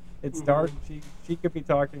 it's dark, she could be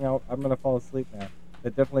talking, I'm going to fall asleep now.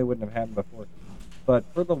 That definitely wouldn't have happened before. But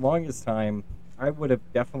for the longest time, I would have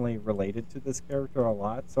definitely related to this character a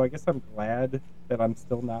lot, so I guess I'm glad that I'm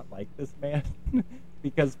still not like this man,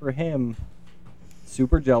 because for him,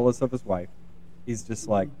 super jealous of his wife. He's just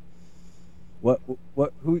like, who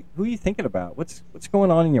are you thinking about? What's going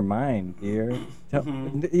on in your mind, dear?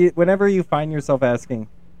 Whenever you find yourself asking,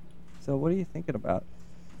 so what are you thinking about?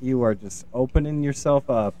 You are just opening yourself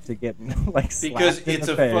up to getting like slapped because in it's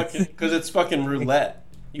the a face. because it's fucking roulette.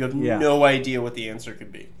 You have no idea what the answer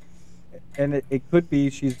could be. And it could be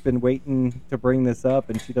she's been waiting to bring this up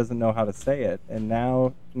and she doesn't know how to say it, and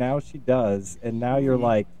now she does, and now you're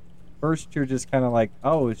like, first you're just kind of like,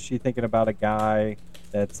 oh, is she thinking about a guy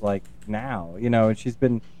that's like now, and he's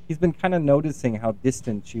been kind of noticing how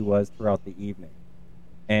distant she was throughout the evening,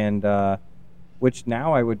 and which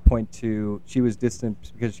now I would point to, she was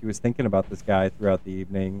distant because she was thinking about this guy throughout the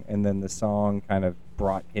evening, and then the song kind of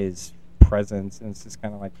brought his presence, and it's just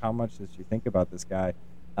kind of like, how much does she think about this guy?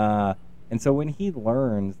 And so when he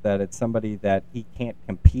learns that it's somebody that he can't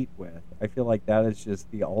compete with, I feel like that is just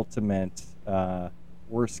the ultimate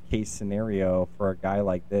worst case scenario for a guy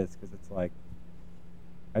like this, because it's like,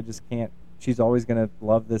 I just can't, she's always going to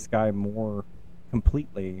love this guy more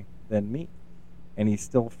completely than me, and he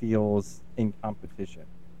still feels in competition.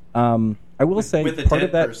 I will say with a part dead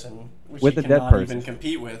of that person, which with he a dead cannot person even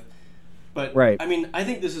compete with. But Right. I mean, I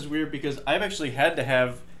think this is weird because I've actually had to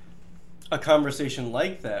have a conversation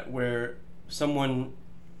like that where someone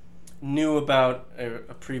knew about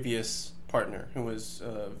a previous partner who was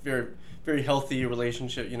a very, very healthy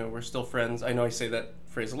relationship. You know, we're still friends. I know I say that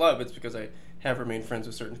phrase a lot, but it's because I have remained friends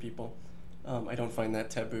with certain people. I don't find that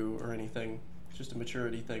taboo or anything. It's just a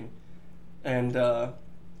maturity thing. And I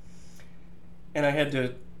had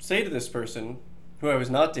to say to this person who I was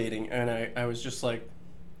not dating, and I was just like,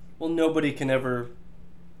 well, nobody can ever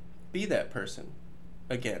be that person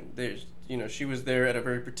again. There's, you know, she was there at a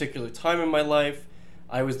very particular time in my life.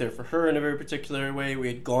 I was there for her in a very particular way. We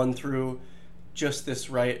had gone through just this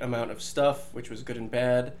right amount of stuff, which was good and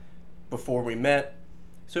bad, before we met.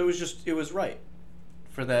 So it was right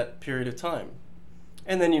for that period of time.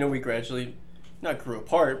 And then, you know, we gradually, not grew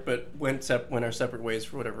apart, but went our separate ways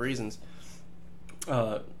for whatever reasons,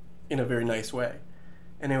 in a very nice way.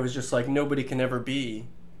 And it was just like, nobody can ever be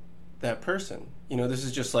that person. You know, this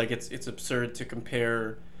is just like, it's absurd to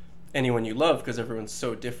compare anyone you love because everyone's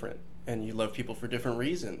so different, and you love people for different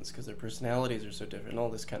reasons because their personalities are so different, and all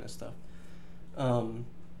this kind of stuff.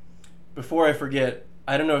 Before I forget,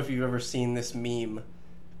 I don't know if you've ever seen this meme,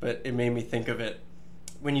 but it made me think of it.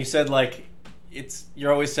 When you said, like,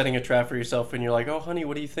 you're always setting a trap for yourself, and you're like, oh honey,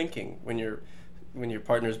 what are you thinking when your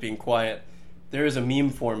partner's being quiet? There is a meme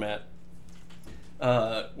format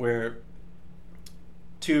where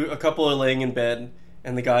a couple are laying in bed,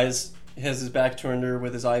 and the guy's has his back turned to her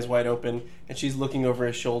with his eyes wide open, and she's looking over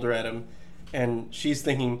his shoulder at him, and he's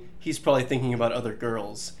probably thinking about other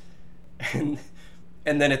girls, and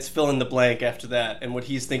then it's fill in the blank after that, and what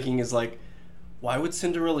he's thinking is like, why would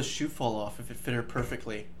Cinderella's shoe fall off if it fit her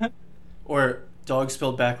perfectly? Or dog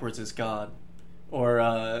spelled backwards is God.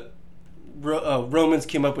 Or Romans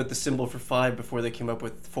came up with the symbol for 5 before they came up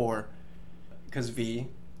with 4, because V,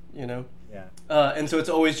 you know? Yeah. And so it's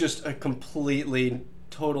always just a completely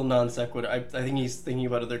total non sequitur. I think he's thinking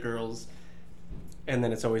about other girls, and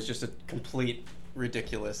then it's always just a complete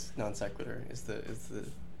ridiculous non sequitur is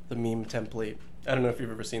the meme template. I don't know if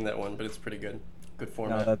you've ever seen that one, but it's pretty good. Good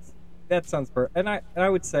format. No, that sounds perfect. And I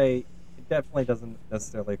would say it definitely doesn't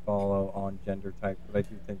necessarily follow on gender type, but I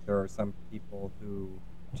do think there are some people who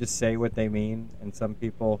just say what they mean, and some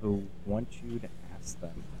people who want you to ask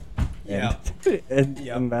them. Yeah.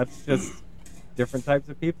 And that's just different types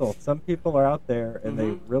of people. Some people are out there and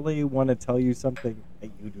they really want to tell you something that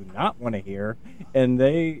you do not want to hear, and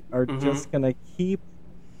they are just going to keep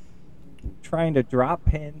trying to drop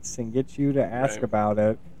hints and get you to ask about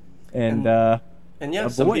it. And yeah,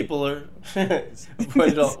 some people are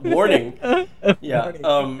warning. Yeah.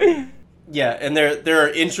 Yeah, and there are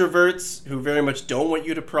introverts who very much don't want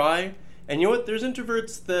you to pry. And you know what? There's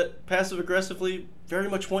introverts that passive-aggressively very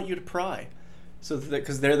much want you to pry. So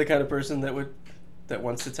because they're the kind of person that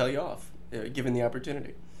wants to tell you off, given the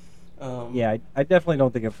opportunity. Yeah, I definitely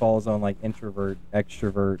don't think it falls on like introvert,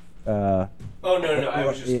 extrovert. Oh no! I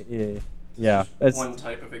was just that's one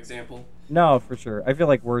type of example. No, for sure. I feel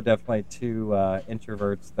like we're definitely two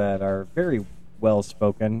introverts that are very well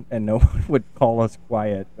spoken, and no one would call us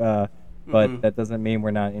quiet. But that doesn't mean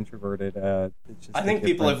we're not introverted. It's just I think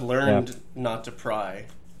people have learned not to pry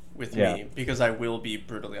with me because I will be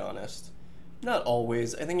brutally honest. Not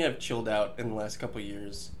always. I think I've chilled out in the last couple of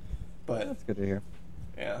years, but that's good to hear.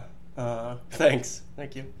 Yeah. Thanks.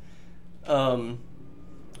 Thank you.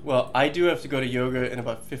 Well, I do have to go to yoga in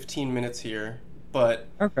about 15 minutes here, but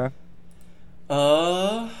okay.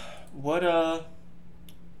 Or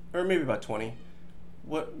maybe about 20.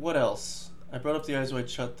 What else? I brought up the Eyes Wide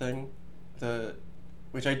Shut thing,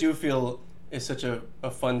 which I do feel is such a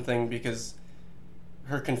fun thing because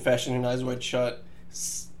her confession in Eyes Wide Shut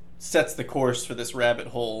sets the course for this rabbit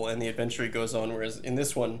hole, and the adventure goes on, whereas in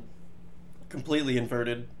this one, completely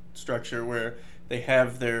inverted structure where they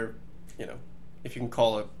have their, if you can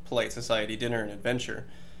call a polite society dinner an adventure,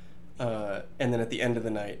 and then at the end of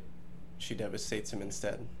the night, she devastates him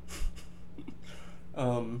instead.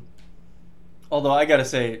 Although I gotta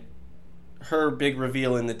say, her big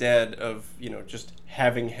reveal in The Dead of, just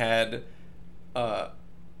having had a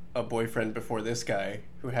boyfriend before this guy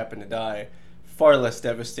who happened to die far less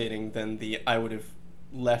devastating than the I would have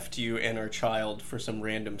left you and our child for some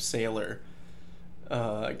random sailor.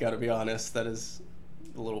 I gotta be honest, that is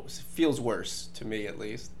feels worse to me, at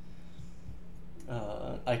least.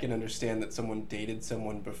 I can understand that someone dated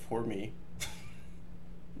someone before me.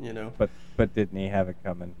 You know? But didn't he have it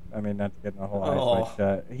coming? I mean, not to get in the whole Oh. eyes wide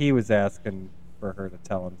shut. He was asking for her to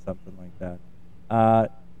tell him something like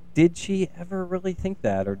that. Did she ever really think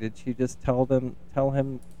that, or did she just tell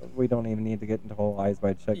him? We don't even need to get into whole eyes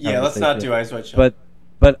wide shut. Yeah, let's not do Eyes Wide Shut.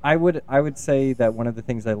 But I would say that one of the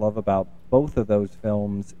things I love about both of those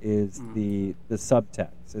films is the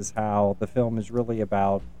subtext, is how the film is really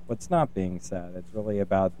about what's not being said. It's really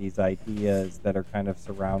about these ideas that are kind of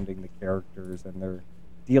surrounding the characters, and they're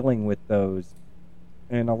dealing with those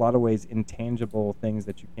in a lot of ways intangible things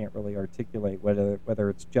that you can't really articulate, whether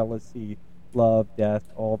it's jealousy, love,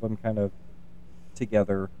 death, all of them kind of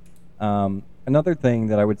together. Another thing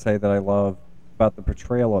that I would say that I love about the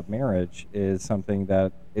portrayal of marriage is something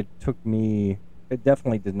that it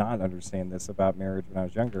definitely did not understand this about marriage when I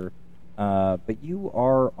was younger, but you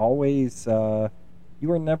are always,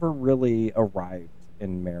 you are never really arrived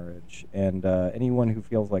in marriage, and anyone who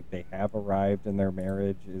feels like they have arrived in their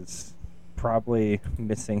marriage is probably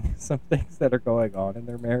missing some things that are going on in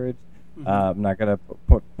their marriage. I'm not gonna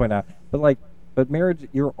point out, but marriage,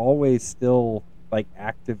 you're always still like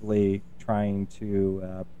actively trying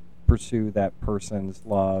to pursue that person's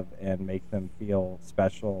love and make them feel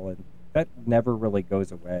special, and that never really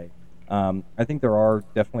goes away. I think there are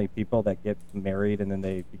definitely people that get married and then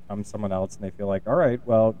they become someone else and they feel like, all right,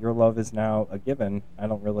 well, your love is now a given. I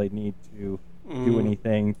don't really need to do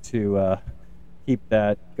anything to keep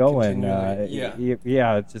that going.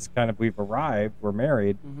 Yeah, it's just kind of, we've arrived, we're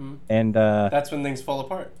married, and that's when things fall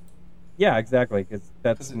apart. Yeah, exactly, because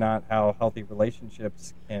that's not how healthy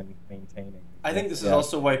relationships can maintain it. I think this is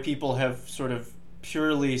also why people have sort of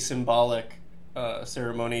purely symbolic,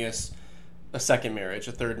 ceremonious, a second marriage,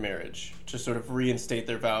 a third marriage, to sort of reinstate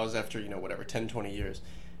their vows after, 10, 20 years.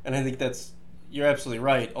 And I think you're absolutely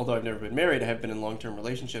right. Although I've never been married, I have been in long-term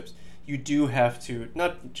relationships. You do have to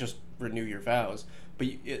not just renew your vows, but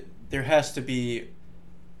there has to be,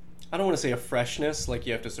 I don't want to say a freshness, like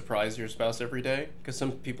you have to surprise your spouse every day, because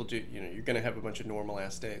some people do, you're going to have a bunch of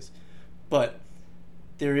normal-ass days. But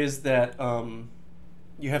there is that,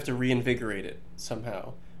 you have to reinvigorate it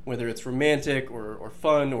somehow, whether it's romantic or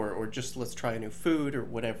fun or just let's try a new food or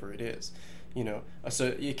whatever it is.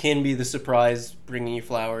 So it can be the surprise bringing you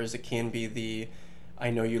flowers. It can be the, I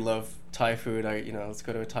know you love Thai food. Let's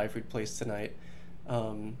go to a Thai food place tonight.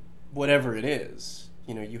 Whatever it is,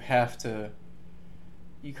 you have to,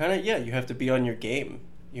 you have to be on your game.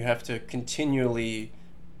 You have to continually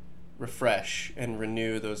refresh and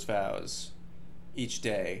renew those vows each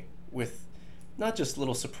day with not just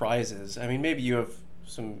little surprises. I mean, maybe you have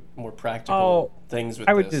some more practical things with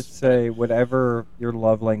this. I would just say whatever your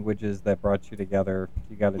love languages that brought you together,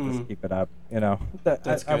 you got to just keep it up.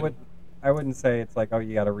 That's good. I wouldn't say it's like, oh,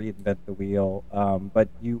 you got to reinvent the wheel. But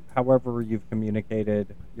however you've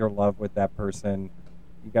communicated your love with that person,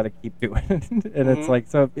 you got to keep doing it. And it's like,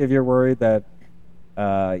 so if you're worried that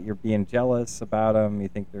you're being jealous about them, you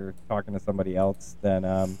think they're talking to somebody else,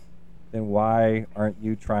 then why aren't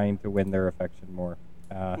you trying to win their affection more?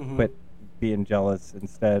 Quit being jealous,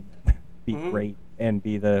 instead be great and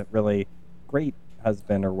be the really great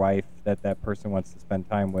husband or wife that person wants to spend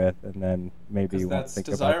time with, and then maybe you won't think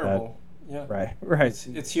desirable. About that. Right.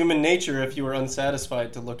 It's human nature if you are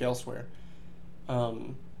unsatisfied to look elsewhere.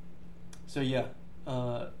 And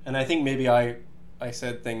I think maybe I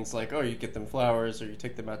said things like, oh, you get them flowers or you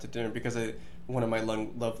take them out to dinner, because one of my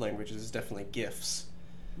love languages is definitely gifts.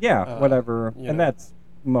 Yeah, whatever. And that's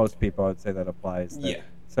most people, I would say that applies.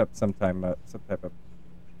 Except some type of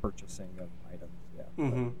purchasing of items.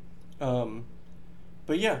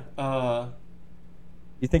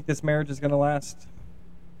 You think this marriage is going to last?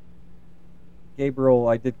 Gabriel,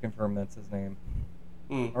 I did confirm that's his name.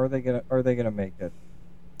 Are they gonna make it?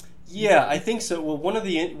 Yeah, I think so. Well, one of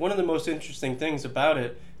the most interesting things about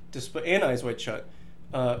it, and Eyes Wide Shut,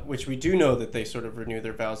 which we do know that they sort of renew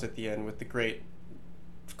their vows at the end with the great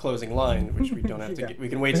closing line, which we don't have to. We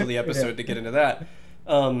can wait till the episode to get into that.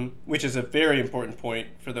 Which is a very important point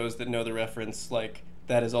for those that know the reference. Like,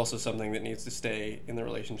 that is also something that needs to stay in the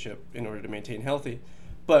relationship in order to maintain healthy.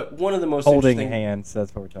 But one of the most holding interesting hands.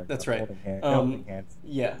 That's what we're talking that's about. Right. Holding hands.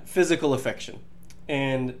 Yeah, physical affection,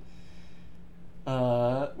 and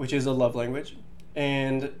which is a love language.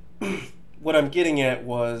 And what I'm getting at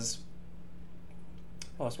was,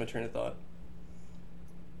 I lost my train of thought.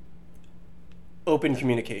 Open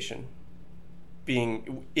communication.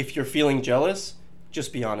 If you're feeling jealous,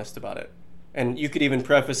 just be honest about it. And you could even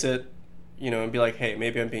preface it, and be like, hey,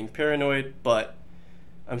 maybe I'm being paranoid, but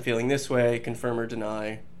I'm feeling this way, confirm or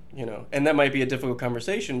deny, And that might be a difficult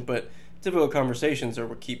conversation, but difficult conversations are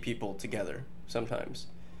what keep people together sometimes.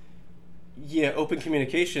 Yeah, open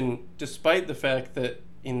communication, despite the fact that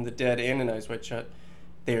in The Dead and in Eyes Wide Shut,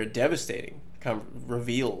 they are devastating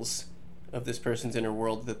reveals of this person's inner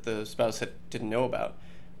world that the spouse didn't know about.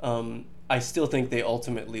 I still think they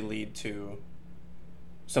ultimately lead to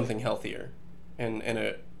something healthier and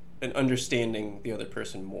an understanding the other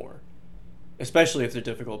person more, especially if they're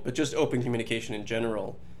difficult, but just open communication in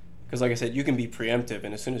general. Because like I said, you can be preemptive,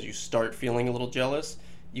 and as soon as you start feeling a little jealous,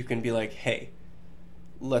 you can be like, hey,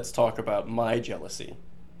 let's talk about my jealousy,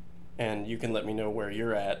 and you can let me know where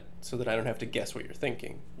you're at so that I don't have to guess what you're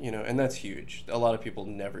thinking, and that's huge. A lot of people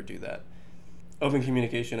never do that. Open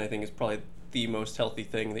communication, I think, is probably the most healthy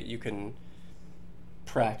thing that you can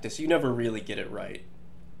practice. You never really get it right,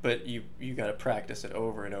 but you got to practice it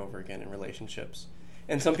over and over again in relationships.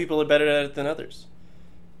 And some people are better at it than others.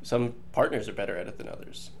 Some partners are better at it than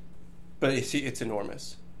others. But it's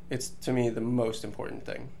enormous. It's, to me, the most important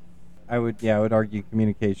thing. I would argue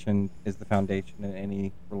communication is the foundation in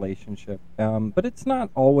any relationship. But it's not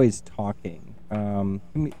always talking.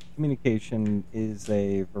 Communication is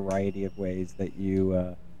a variety of ways that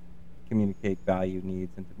you communicate value,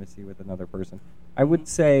 needs, intimacy with another person. I would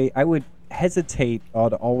say I would hesitate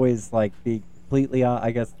on always be completely.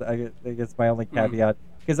 I guess my only caveat,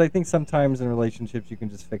 because I think sometimes in relationships you can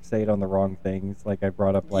just fixate on the wrong things. Like I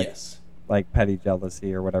brought up, Yes. like petty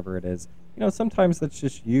jealousy or whatever it is. Sometimes that's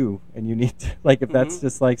just you, and you need to, if that's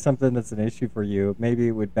just something that's an issue for you, maybe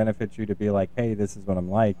it would benefit you to be like, hey, this is what I'm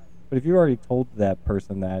like. But if you already told that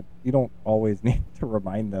person that, you don't always need to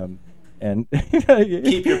remind them. And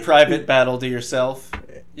keep your private battle to yourself.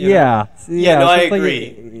 Yeah. No, I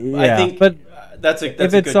agree. I think but that's a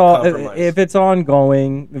good compromise. If it's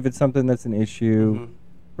ongoing, if it's something that's an issue,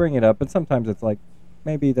 bring it up. But sometimes it's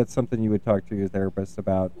maybe that's something you would talk to your therapist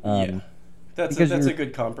about. That's a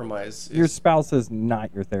good compromise. Your spouse is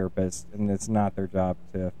not your therapist, and it's not their job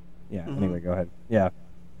to. Yeah. Anyway, go ahead. Yeah.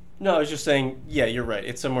 No, I was just saying. Yeah, you're right.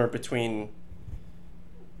 It's somewhere between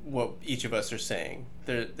what each of us are saying.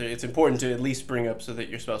 It's important to at least bring up so that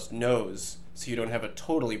your spouse knows, so you don't have a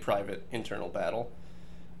totally private internal battle.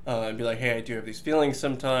 And be like, hey, I do have these feelings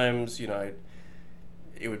sometimes.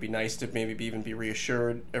 It would be nice to maybe even be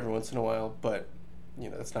reassured every once in a while, but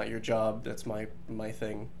that's not your job. That's my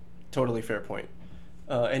thing. Totally fair point.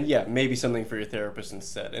 And yeah, maybe something for your therapist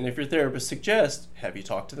instead. And if your therapist suggests, have you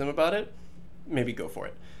talked to them about it? Maybe go for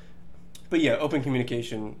it. But yeah, open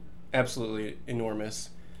communication, absolutely enormous.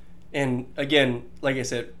 And again, like I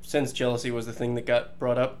said, since jealousy was the thing that got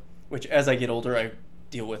brought up, which as I get older, I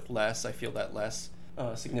deal with less. I feel that less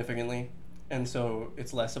significantly. And so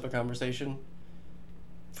it's less of a conversation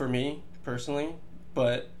for me personally.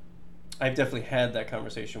 But I've definitely had that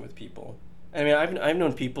conversation with people. I mean, I've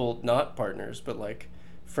known people, not partners, but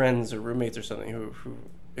friends or roommates or something who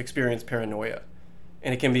experience paranoia,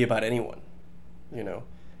 and it can be about anyone,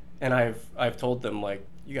 And I've told them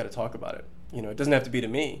you got to talk about it. It doesn't have to be to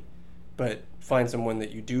me, but find someone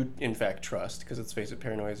that you do in fact trust, because let's face it,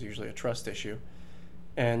 paranoia is usually a trust issue,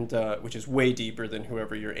 and which is way deeper than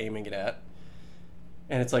whoever you're aiming it at.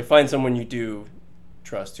 And it's find someone you do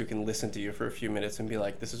trust who can listen to you for a few minutes and be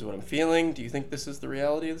like, this is what I'm feeling. Do you think this is the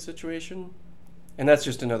reality of the situation? And that's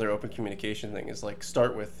just another open communication thing, is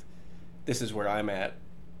start with, this is where I'm at.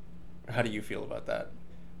 How do you feel about that?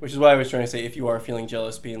 Which is why I was trying to say, if you are feeling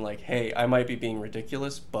jealous, being like, hey, I might be being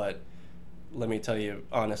ridiculous, but let me tell you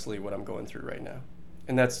honestly what I'm going through right now.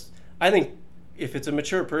 And I think if it's a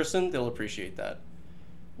mature person, they'll appreciate that.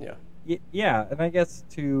 Yeah. Yeah, and I guess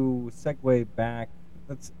to segue back,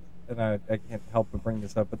 and I can't help but bring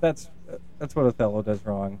this up, but that's what Othello does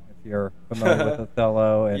wrong. If you're familiar with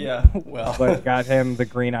Othello and what got him the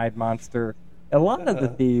green-eyed monster, a lot of the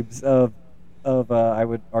themes of I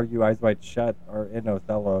would argue Eyes Wide Shut are in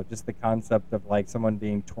Othello. Just the concept of someone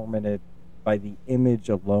being tormented by the image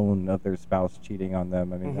alone of their spouse cheating on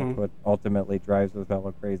them. I mean, that's what ultimately drives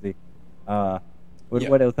Othello crazy.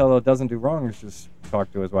 What Othello doesn't do wrong is just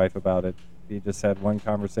talk to his wife about it. If he just had one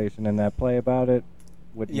conversation in that play about it.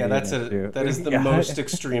 That is the most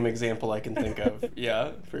extreme example I can think of.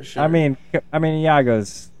 Yeah, for sure. I mean,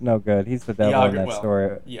 Iago's no good. He's the devil in that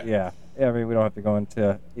story. Yeah. I mean, we don't have to go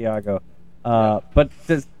into Iago. But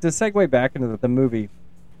to segue back into the movie,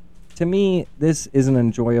 to me, this is an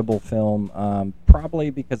enjoyable film. Probably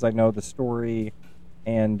because I know the story,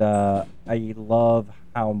 and I love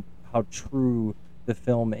how true the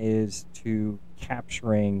film is to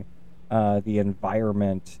capturing the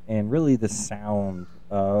environment and really the sound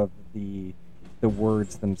of the the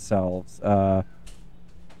words themselves.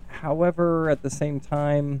 However, at the same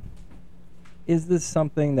time, is this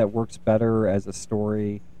something that works better as a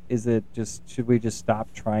story? Is it just, should we just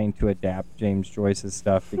stop trying to adapt James Joyce's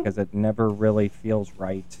stuff because it never really feels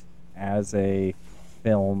right as a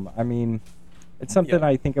film? I mean, it's something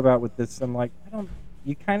I think about with this. I'm like,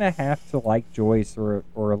 you kind of have to like Joyce or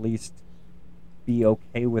at least be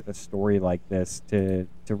okay with a story like this to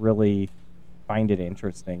really find it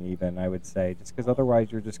interesting, even, I would say. Just because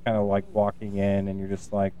otherwise you're just kind of like walking in and you're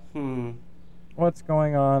just like, what's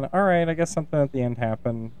going on? All right, I guess something at the end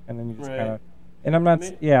happened. And then you just kind of... And I'm not...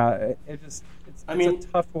 It's a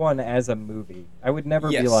tough one as a movie. I would never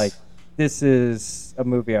be like, this is a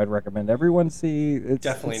movie I'd recommend everyone see.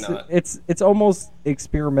 Definitely not. It's almost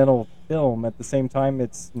experimental film. At the same time,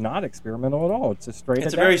 it's not experimental at all. It's a straight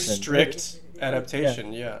It's adaptation. a very strict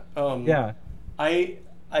adaptation,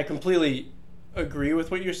 I completely agree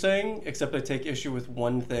with what you're saying, except I take issue with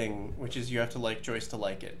one thing, which is you have to like Joyce to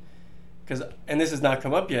like it. And this has not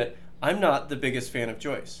come up yet, I'm not the biggest fan of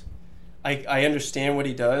Joyce. I understand what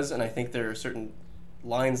he does, and I think there are certain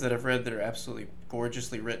lines that I've read that are absolutely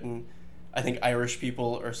gorgeously written. I think Irish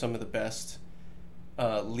people are some of the best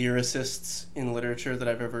lyricists in literature that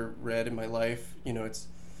I've ever read in my life.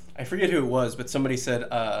 I forget who it was, but somebody said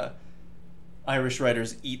Irish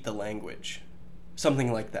writers eat the language,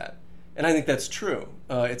 something like that. And I think that's true.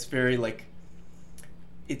 It's very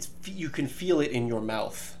you can feel it in your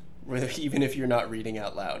mouth, even if you're not reading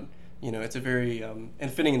out loud. It's a very,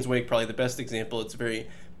 and Finnegan's Wake, probably the best example. It's a very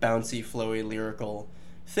bouncy, flowy, lyrical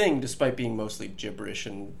thing, despite being mostly gibberish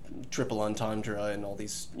and triple entendre and all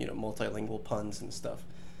these, multilingual puns and stuff,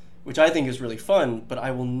 which I think is really fun, but I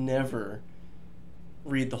will never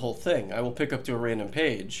read the whole thing. I will pick up to a random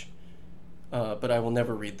page, but I will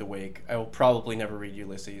never read The Wake. I will probably never read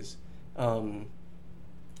Ulysses.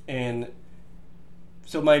 And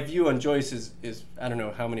so my view on Joyce is I don't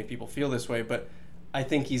know how many people feel this way, but I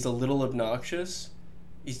think he's a little obnoxious.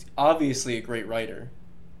 He's obviously a great writer,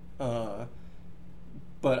 but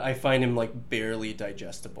I find him barely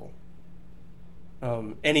digestible.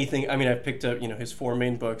 I've picked up his four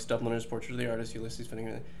main books: Dubliners, Portrait of the Artist, Ulysses,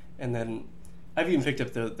 Finnegan, and then I've even picked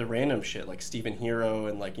up the random shit like Stephen Hero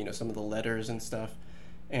and some of the letters and stuff,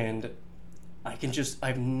 and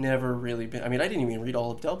I've never really been. I didn't even read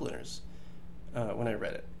all of Dubliners when I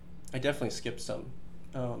read it. I definitely skipped some.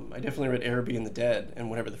 I definitely read Araby and the Dead and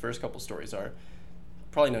whatever the first couple stories are.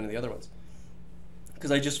 Probably none of the other ones.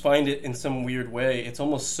 Because I just find it in some weird way, it's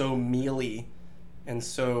almost so mealy and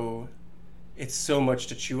it's so much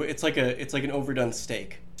to chew. It's like an overdone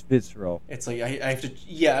steak. It's visceral. It's like I have to,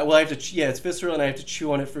 it's visceral, and I have to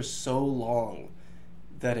chew on it for so long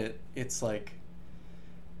that it's like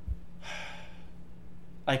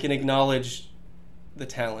I can acknowledge the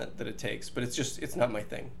talent that it takes, but it's not my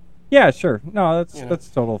thing. Yeah, sure. No, that's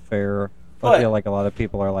total fair. I feel like a lot of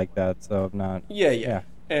people are like that, so I'm not... Yeah.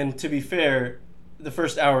 And to be fair, the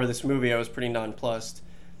first hour of this movie I was pretty nonplussed.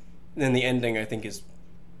 And then the ending, I think, is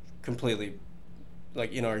completely,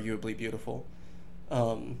 inarguably beautiful.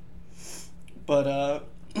 But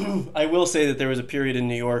I will say that there was a period in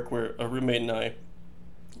New York where a roommate and I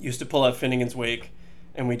used to pull out Finnegan's Wake,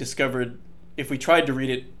 and we discovered if we tried to read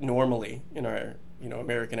it normally in our,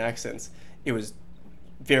 American accents, it was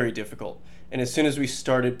very difficult. And as soon as we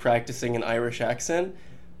started practicing an Irish accent,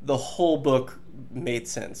 the whole book made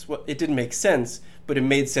sense. Well, it didn't make sense, but it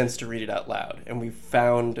made sense to read it out loud. And we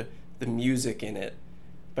found the music in it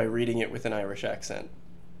by reading it with an Irish accent.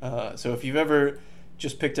 So if you've ever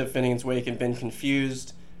just picked up Finnegan's Wake and been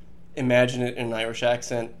confused, imagine it in an Irish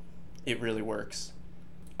accent. It really works.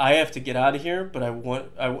 I have to get out of here, but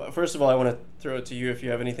first of all, I want to throw it to you if you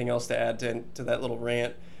have anything else to add to that little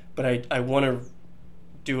rant. But I want to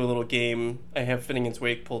do a little game. I have Finnegan's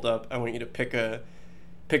Wake pulled up. I want you to pick a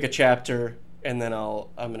chapter, and then I'm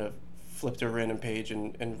gonna flip to a random page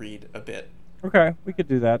and read a bit. Okay, we could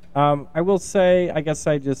do that. I will say, I guess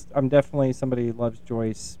I'm definitely somebody who loves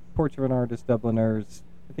Joyce. Portrait of an Artist, Dubliners.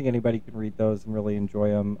 I think anybody can read those and really enjoy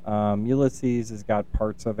them. Ulysses has got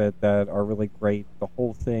parts of it that are really great. The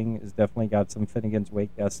whole thing has definitely got some Finnegan's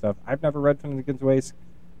Wake stuff. I've never read Finnegan's Wake.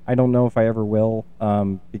 I don't know if I ever will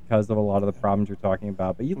because of a lot of the problems you're talking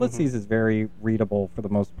about. But Ulysses is very readable for the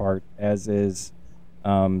most part, as is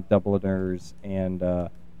Dubliners and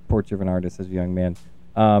Portrait of an Artist as a Young Man.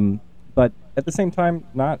 But at the same time,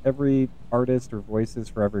 not every artist or voice is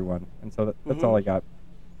for everyone. And so that's all I got.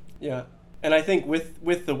 Yeah. And I think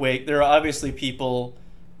with The Wake, there are obviously people,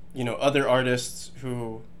 other artists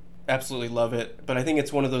who absolutely love it. But I think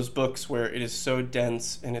it's one of those books where it is so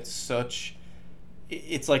dense and it's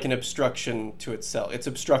it's like an obstruction to itself. It's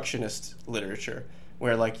obstructionist literature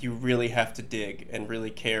where like you really have to dig and really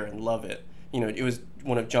care and love it. You know, it was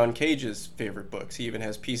one of John Cage's favorite books. He even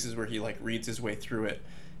has pieces where he like reads his way through it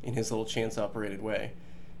in his little chance operated way.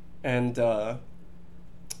 And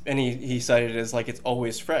he cited it as like it's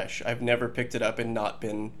always fresh. I've never picked it up and not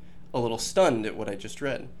been a little stunned at what I just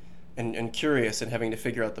read and curious and having to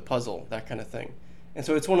figure out the puzzle, that kind of thing. And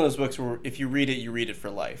so it's one of those books where if you read it for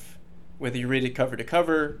life. Whether you read it cover to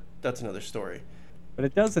cover, that's another story. But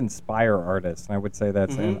it does inspire artists, and I would say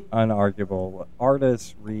that's an unarguable.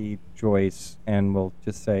 Artists read Joyce and will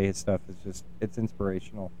just say his stuff is just, it's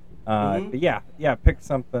inspirational. But yeah, pick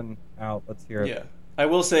something out. Let's hear it. Yeah. I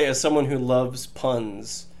will say, as someone who loves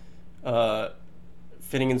puns,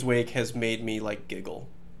 Finnegan's Wake has made me, like, giggle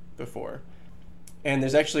before. And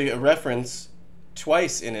there's actually a reference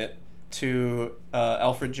twice in it to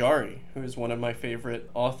Alfred Jarry, who is one of my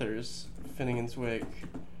favorite authors. Finnegan's Wake,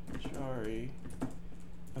 Jarry.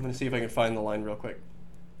 I'm going to see if I can find the line real quick.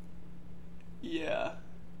 Yeah.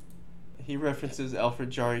 He references Alfred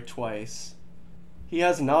Jarry twice. He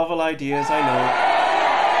has novel ideas, I know.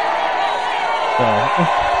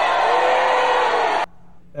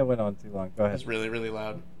 That went on too long. Go ahead. It's really, really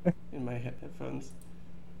loud in my headphones.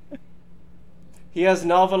 He has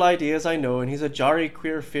novel ideas, I know, and he's a jarry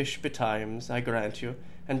queer fish betimes, I grant you.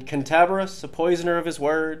 And Cantabarus, a poisoner of his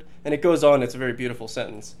word. And it goes on, it's a very beautiful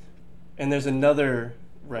sentence. And there's another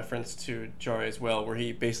reference to Jarry as well, where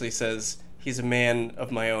he basically says he's a man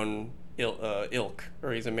of my own ilk,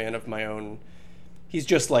 or he's a man of my own... He's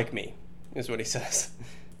just like me, is what he says.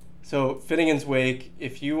 So, Finnegan's Wake,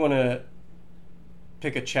 if you want to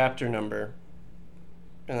pick a chapter number,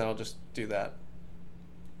 and then I'll just do that.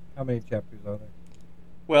 How many chapters are there?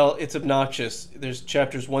 Well, it's obnoxious. There's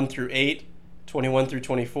chapters 1 through 8, 21 through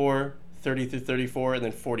 24, 30 through 34, and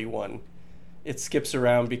then 41. It skips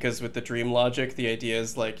around because with the dream logic, the idea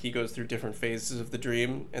is like he goes through different phases of the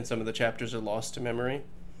dream, and some of the chapters are lost to memory.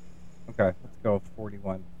 Okay, let's go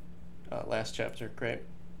 41. Last chapter, great.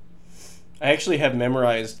 I actually have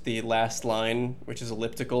memorized the last line, which is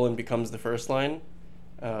elliptical and becomes the first line.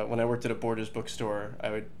 When I worked at a Borders bookstore, I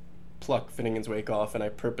would pluck Finnegan's Wake off, and I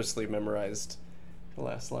purposely memorized the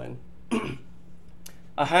last line.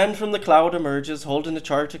 A hand from the cloud emerges, holding the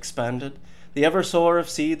chart expanded, the ever-sower of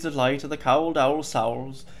seeds of light of the cowled owl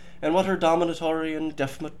sours, and what her dominatory and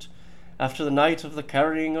deafmut, after the night of the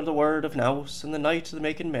carrying of the word of nous, and the night of the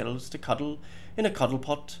making mills to cuddle in a cuddle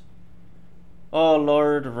pot. O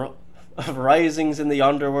Lord of risings in the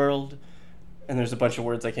yonder world, and there's a bunch of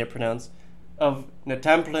words I can't pronounce, of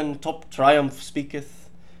Netamplin top triumph speaketh,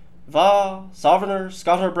 Va, sovereigner,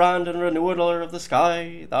 scatterbrand, and renewaler of the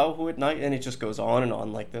sky, thou who at night, and it just goes on and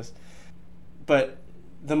on like this. But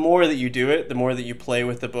the more that you do it, the more that you play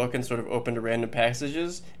with the book and sort of open to random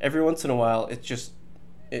passages, every once in a while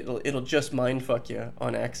it'll just mindfuck you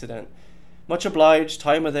on accident. Much obliged,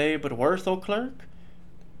 time of day, but worth, O clerk?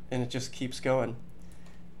 And it just keeps going.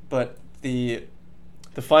 But the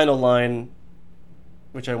final line,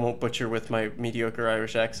 which I won't butcher with my mediocre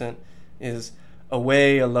Irish accent, is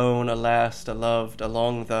away, alone, alast, aloved,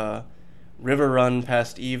 along the river run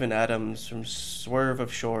past Eve and Adams, from swerve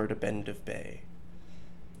of shore to bend of bay.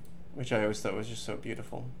 Which I always thought was just so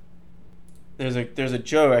beautiful. There's a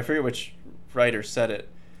joke, I forget which writer said it,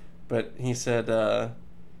 but he said,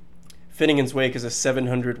 Finnegan's Wake is a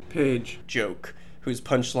 700-page joke whose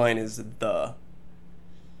punchline is the.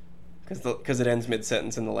 Because it ends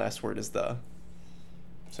mid-sentence and the last word is the.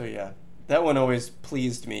 So yeah, that one always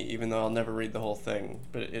pleased me, even though I'll never read the whole thing.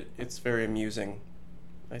 But it's very amusing,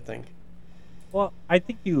 I think. Well, I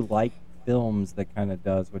think you like films that kind of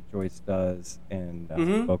does what Joyce does in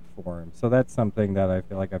book form. So that's something that I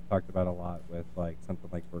feel like I've talked about a lot with, like something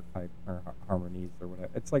like Work or Harmonies or whatever.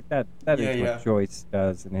 It's like that is what Joyce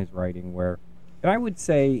does in his writing, where, and I would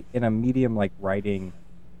say in a medium like writing,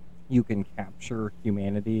 you can capture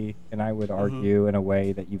humanity, and I would argue in a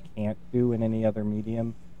way that you can't do in any other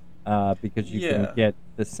medium, because you can get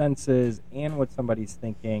the senses and what somebody's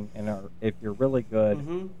thinking, and if you're really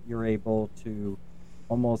good, you're able to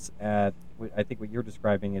almost at, I think what you're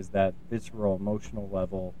describing is that visceral, emotional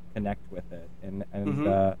level, connect with it, and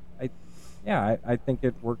I think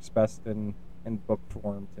it works best in book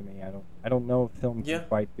form to me. I don't know if film can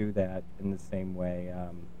quite do that in the same way.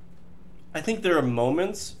 I think there are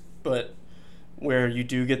moments, but where you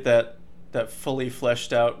do get that fully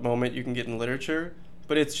fleshed out moment you can get in literature,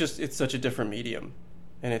 but it's such a different medium,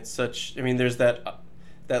 and it's such, I mean, there's that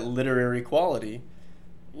literary quality,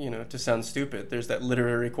 to sound stupid, there's that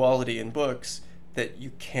literary quality in books that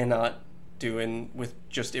you cannot do with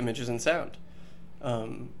just images and sound,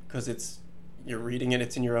 because it's, you're reading it,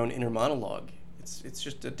 it's in your own inner monologue. It's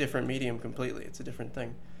just a different medium completely. It's a different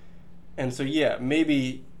thing. And so, yeah,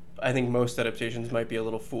 maybe I think most adaptations might be a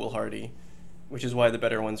little foolhardy, which is why the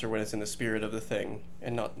better ones are when it's in the spirit of the thing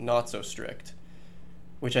and not so strict.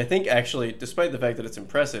 Which I think actually, despite the fact that it's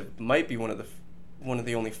impressive, might be one of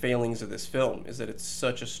the only failings of this film, is that it's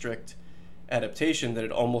such a strict adaptation that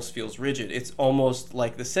it almost feels rigid. It's almost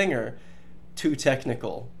like The Singer, too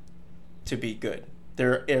technical to be good.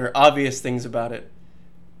 There are obvious things about it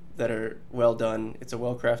that are well done. It's a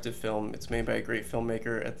well-crafted film. It's made by a great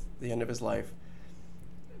filmmaker at the end of his life.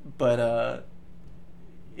 But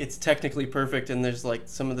it's technically perfect, and there's like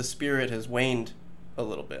some of the spirit has waned a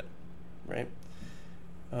little bit, right?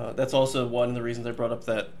 That's also one of the reasons I brought up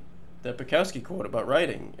that Bukowski quote about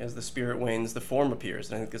writing. As the spirit wanes, the form appears.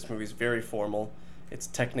 And I think this movie's very formal. It's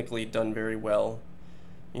technically done very well.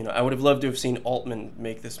 You know, I would have loved to have seen Altman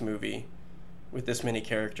make this movie with this many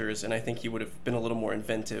characters, and I think he would have been a little more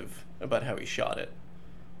inventive about how he shot it.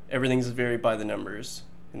 Everything's very by the numbers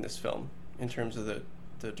in this film in terms of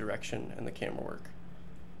the direction and the camera work.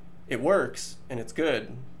 It works, and it's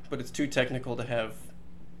good, but it's too technical to have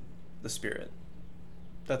the spirit.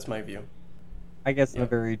 That's my view. I guess in a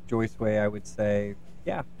very Joyce way, I would say,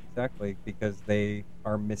 yeah, exactly, because they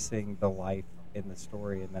are missing the life in the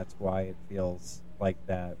story, and that's why it feels like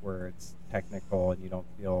that, where it's technical and you don't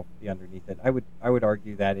feel the underneath it. I would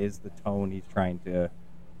argue that is the tone he's trying to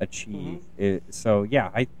achieve. So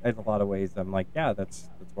yeah, I in a lot of ways I'm like, yeah, that's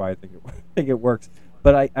why I think it works.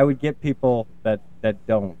 But I would get people that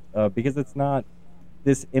don't, because it's not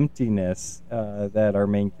this emptiness that our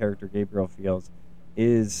main character Gabriel feels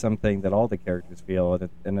is something that all the characters feel,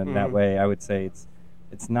 and in that way I would say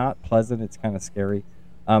it's not pleasant. It's kind of scary.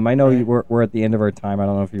 I know we're at the end of our time. I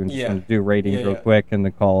don't know if you just want to do ratings real quick and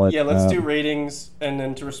then call it. Yeah, let's do ratings. And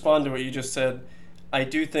then to respond to what you just said, I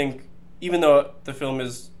do think, even though the film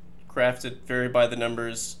is crafted very by the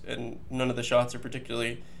numbers and none of the shots are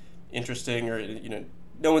particularly interesting, or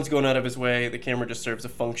no one's going out of his way, the camera just serves a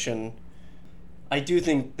function, I do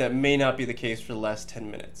think that may not be the case for the last 10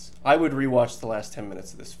 minutes. I would rewatch the last 10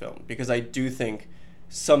 minutes of this film, because I do think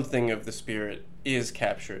something of the spirit is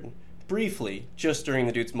captured briefly, just during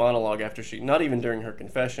the dude's monologue after not even during her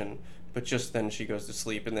confession, but just then she goes to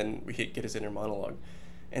sleep, and then we get his inner monologue.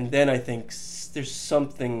 And then I think there's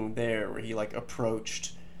something there where he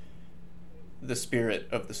approached the spirit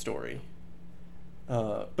of the story.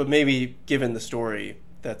 But maybe given the story,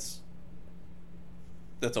 that's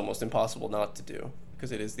almost impossible not to do,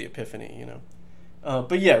 because it is the epiphany,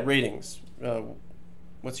 But yeah, ratings.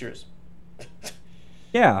 What's yours?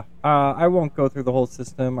 Yeah, I won't go through the whole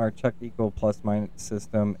system, our check equal plus minus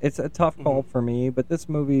system. It's a tough call for me, but this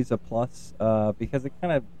movie's a plus because it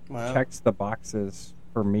kind of checks the boxes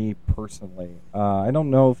for me personally. I don't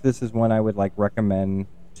know if this is one I would recommend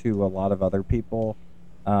to a lot of other people,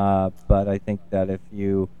 but I think that if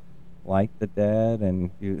you like The Dead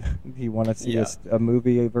and you want to see a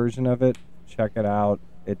movie version of it, check it out.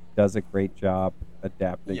 It does a great job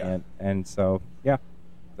adapting it, and so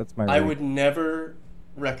that's my rating. I would never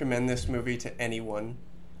recommend this movie to anyone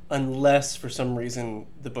unless for some reason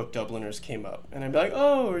the Book Dubliners came up, and I'd be like,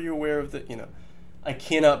 oh, are you aware of the I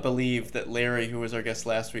cannot believe that Larry, who was our guest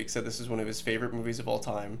last week, said this is one of his favorite movies of all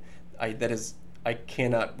time. I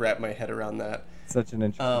cannot wrap my head around that. Such an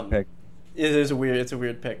interesting pick. It's a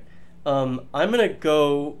weird pick. I'm gonna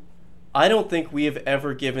go. I don't think we have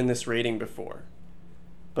ever given this rating before,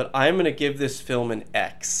 but I'm gonna give this film an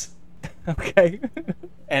X. Okay.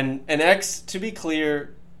 And an X, to be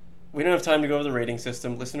clear, we don't have time to go over the rating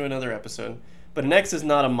system. Listen to another episode. But an X is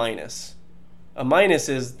not a minus. A minus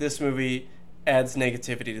is this movie adds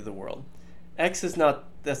negativity to the world. X is not.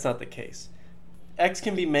 That's not the case. X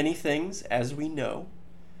can be many things, as we know,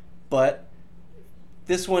 but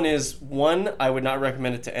this one is one. I would not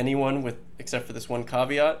recommend it to anyone except for this one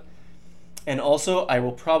caveat. And also, I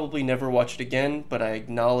will probably never watch it again, but I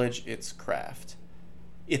acknowledge its craft.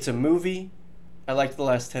 It's a movie. I liked the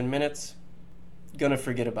last 10 minutes. Gonna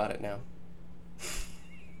forget about it now.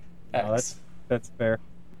 X. That's fair.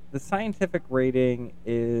 The scientific rating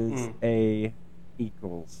is a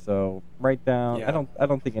equals. So write down. Yeah, I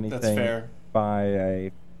don't think anything that's fair. By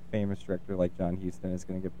a famous director like John Huston is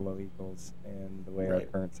going to get below equals, and the way our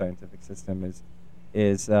current scientific system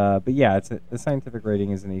is. But yeah, the scientific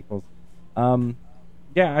rating is an equals.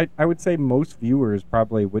 Yeah, I would say most viewers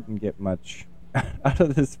probably wouldn't get much out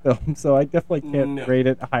of this film, so I definitely can't rate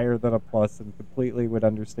it higher than a plus, and completely would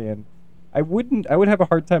understand. I would have a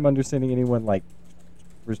hard time understanding anyone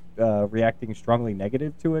reacting strongly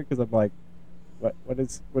negative to it, because I'm like, what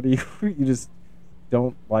do you you just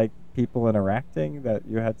don't like people interacting that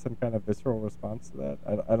you had some kind of visceral response to that.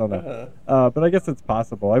 I don't know. But I guess it's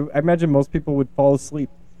possible. I imagine most people would fall asleep.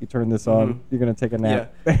 You turn this on, you're going to take a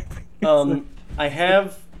nap. Yeah. I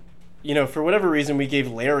have, for whatever reason, we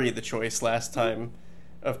gave Larry the choice last time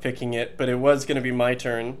of picking it, but it was going to be my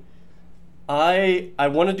turn. I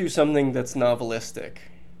want to do something that's novelistic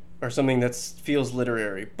or something that feels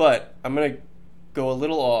literary, but I'm going to go a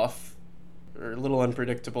little off or a little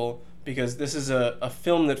unpredictable because this is a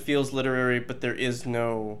film that feels literary, but there is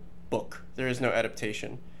no book. There is no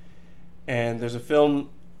adaptation. And there's a film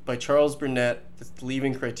by Charles Burnett that's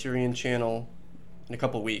leaving Criterion Channel in a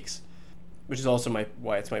couple weeks, which is also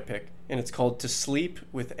why it's my pick. And it's called To Sleep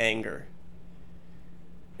with Anger.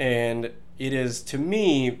 And it is, to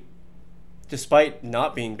me, despite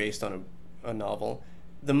not being based on a novel,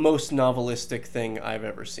 the most novelistic thing I've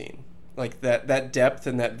ever seen. Like that depth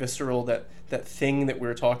and that visceral, that thing that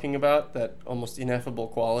we're talking about, that almost ineffable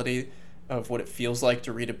quality of what it feels like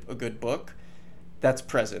to read a good book, that's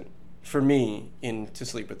present for me in To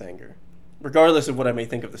Sleep with Anger. Regardless of what I may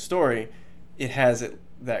think of the story, it has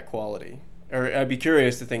that quality. Or I'd be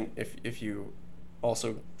curious to think if you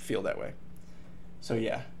also feel that way. So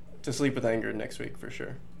yeah, To Sleep with Anger next week for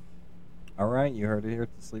sure. All right, you heard it here.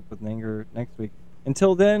 To Sleep with Anger next week.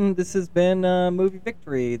 Until then, this has been Movie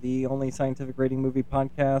Victory, the only scientific rating movie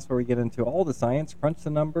podcast where we get into all the science, crunch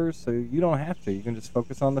the numbers, so you don't have to. You can just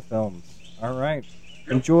focus on the films. All right.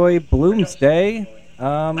 Enjoy Bloomsday.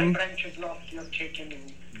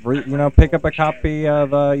 Pick up a copy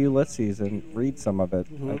of Ulysses and read some of it.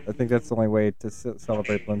 I think that's the only way to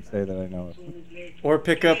celebrate Bloomsday that I know of. Or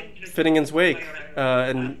pick up Finnegan's Wake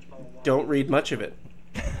and don't read much of it.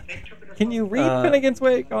 Can you read Finnegan's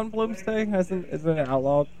Wake on Bloomsday? Isn't it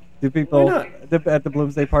outlawed? Do people at the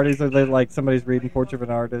Bloomsday parties, are they like somebody's reading Portrait of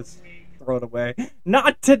an Artist? Throw it away.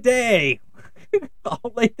 Not today!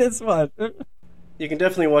 Only this one. You can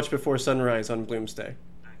definitely watch Before Sunrise on Bloomsday.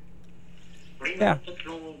 Yeah.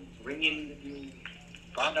 Bring in the view.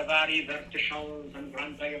 Godavari, verticals, and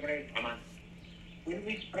grant Come on. When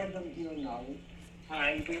we spread them here now,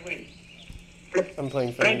 I'll be waiting. I'm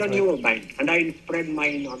playing Spread Finnegan's on Wake. your mind, and I'll spread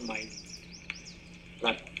mine on mine.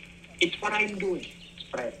 Look, it's what I'm doing.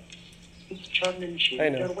 Spread. It's churn and shape. I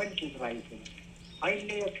know. Your wench is rising. I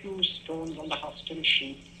lay a few stones on the Huston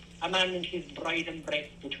sheet. A man and his bride and breath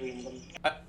between them.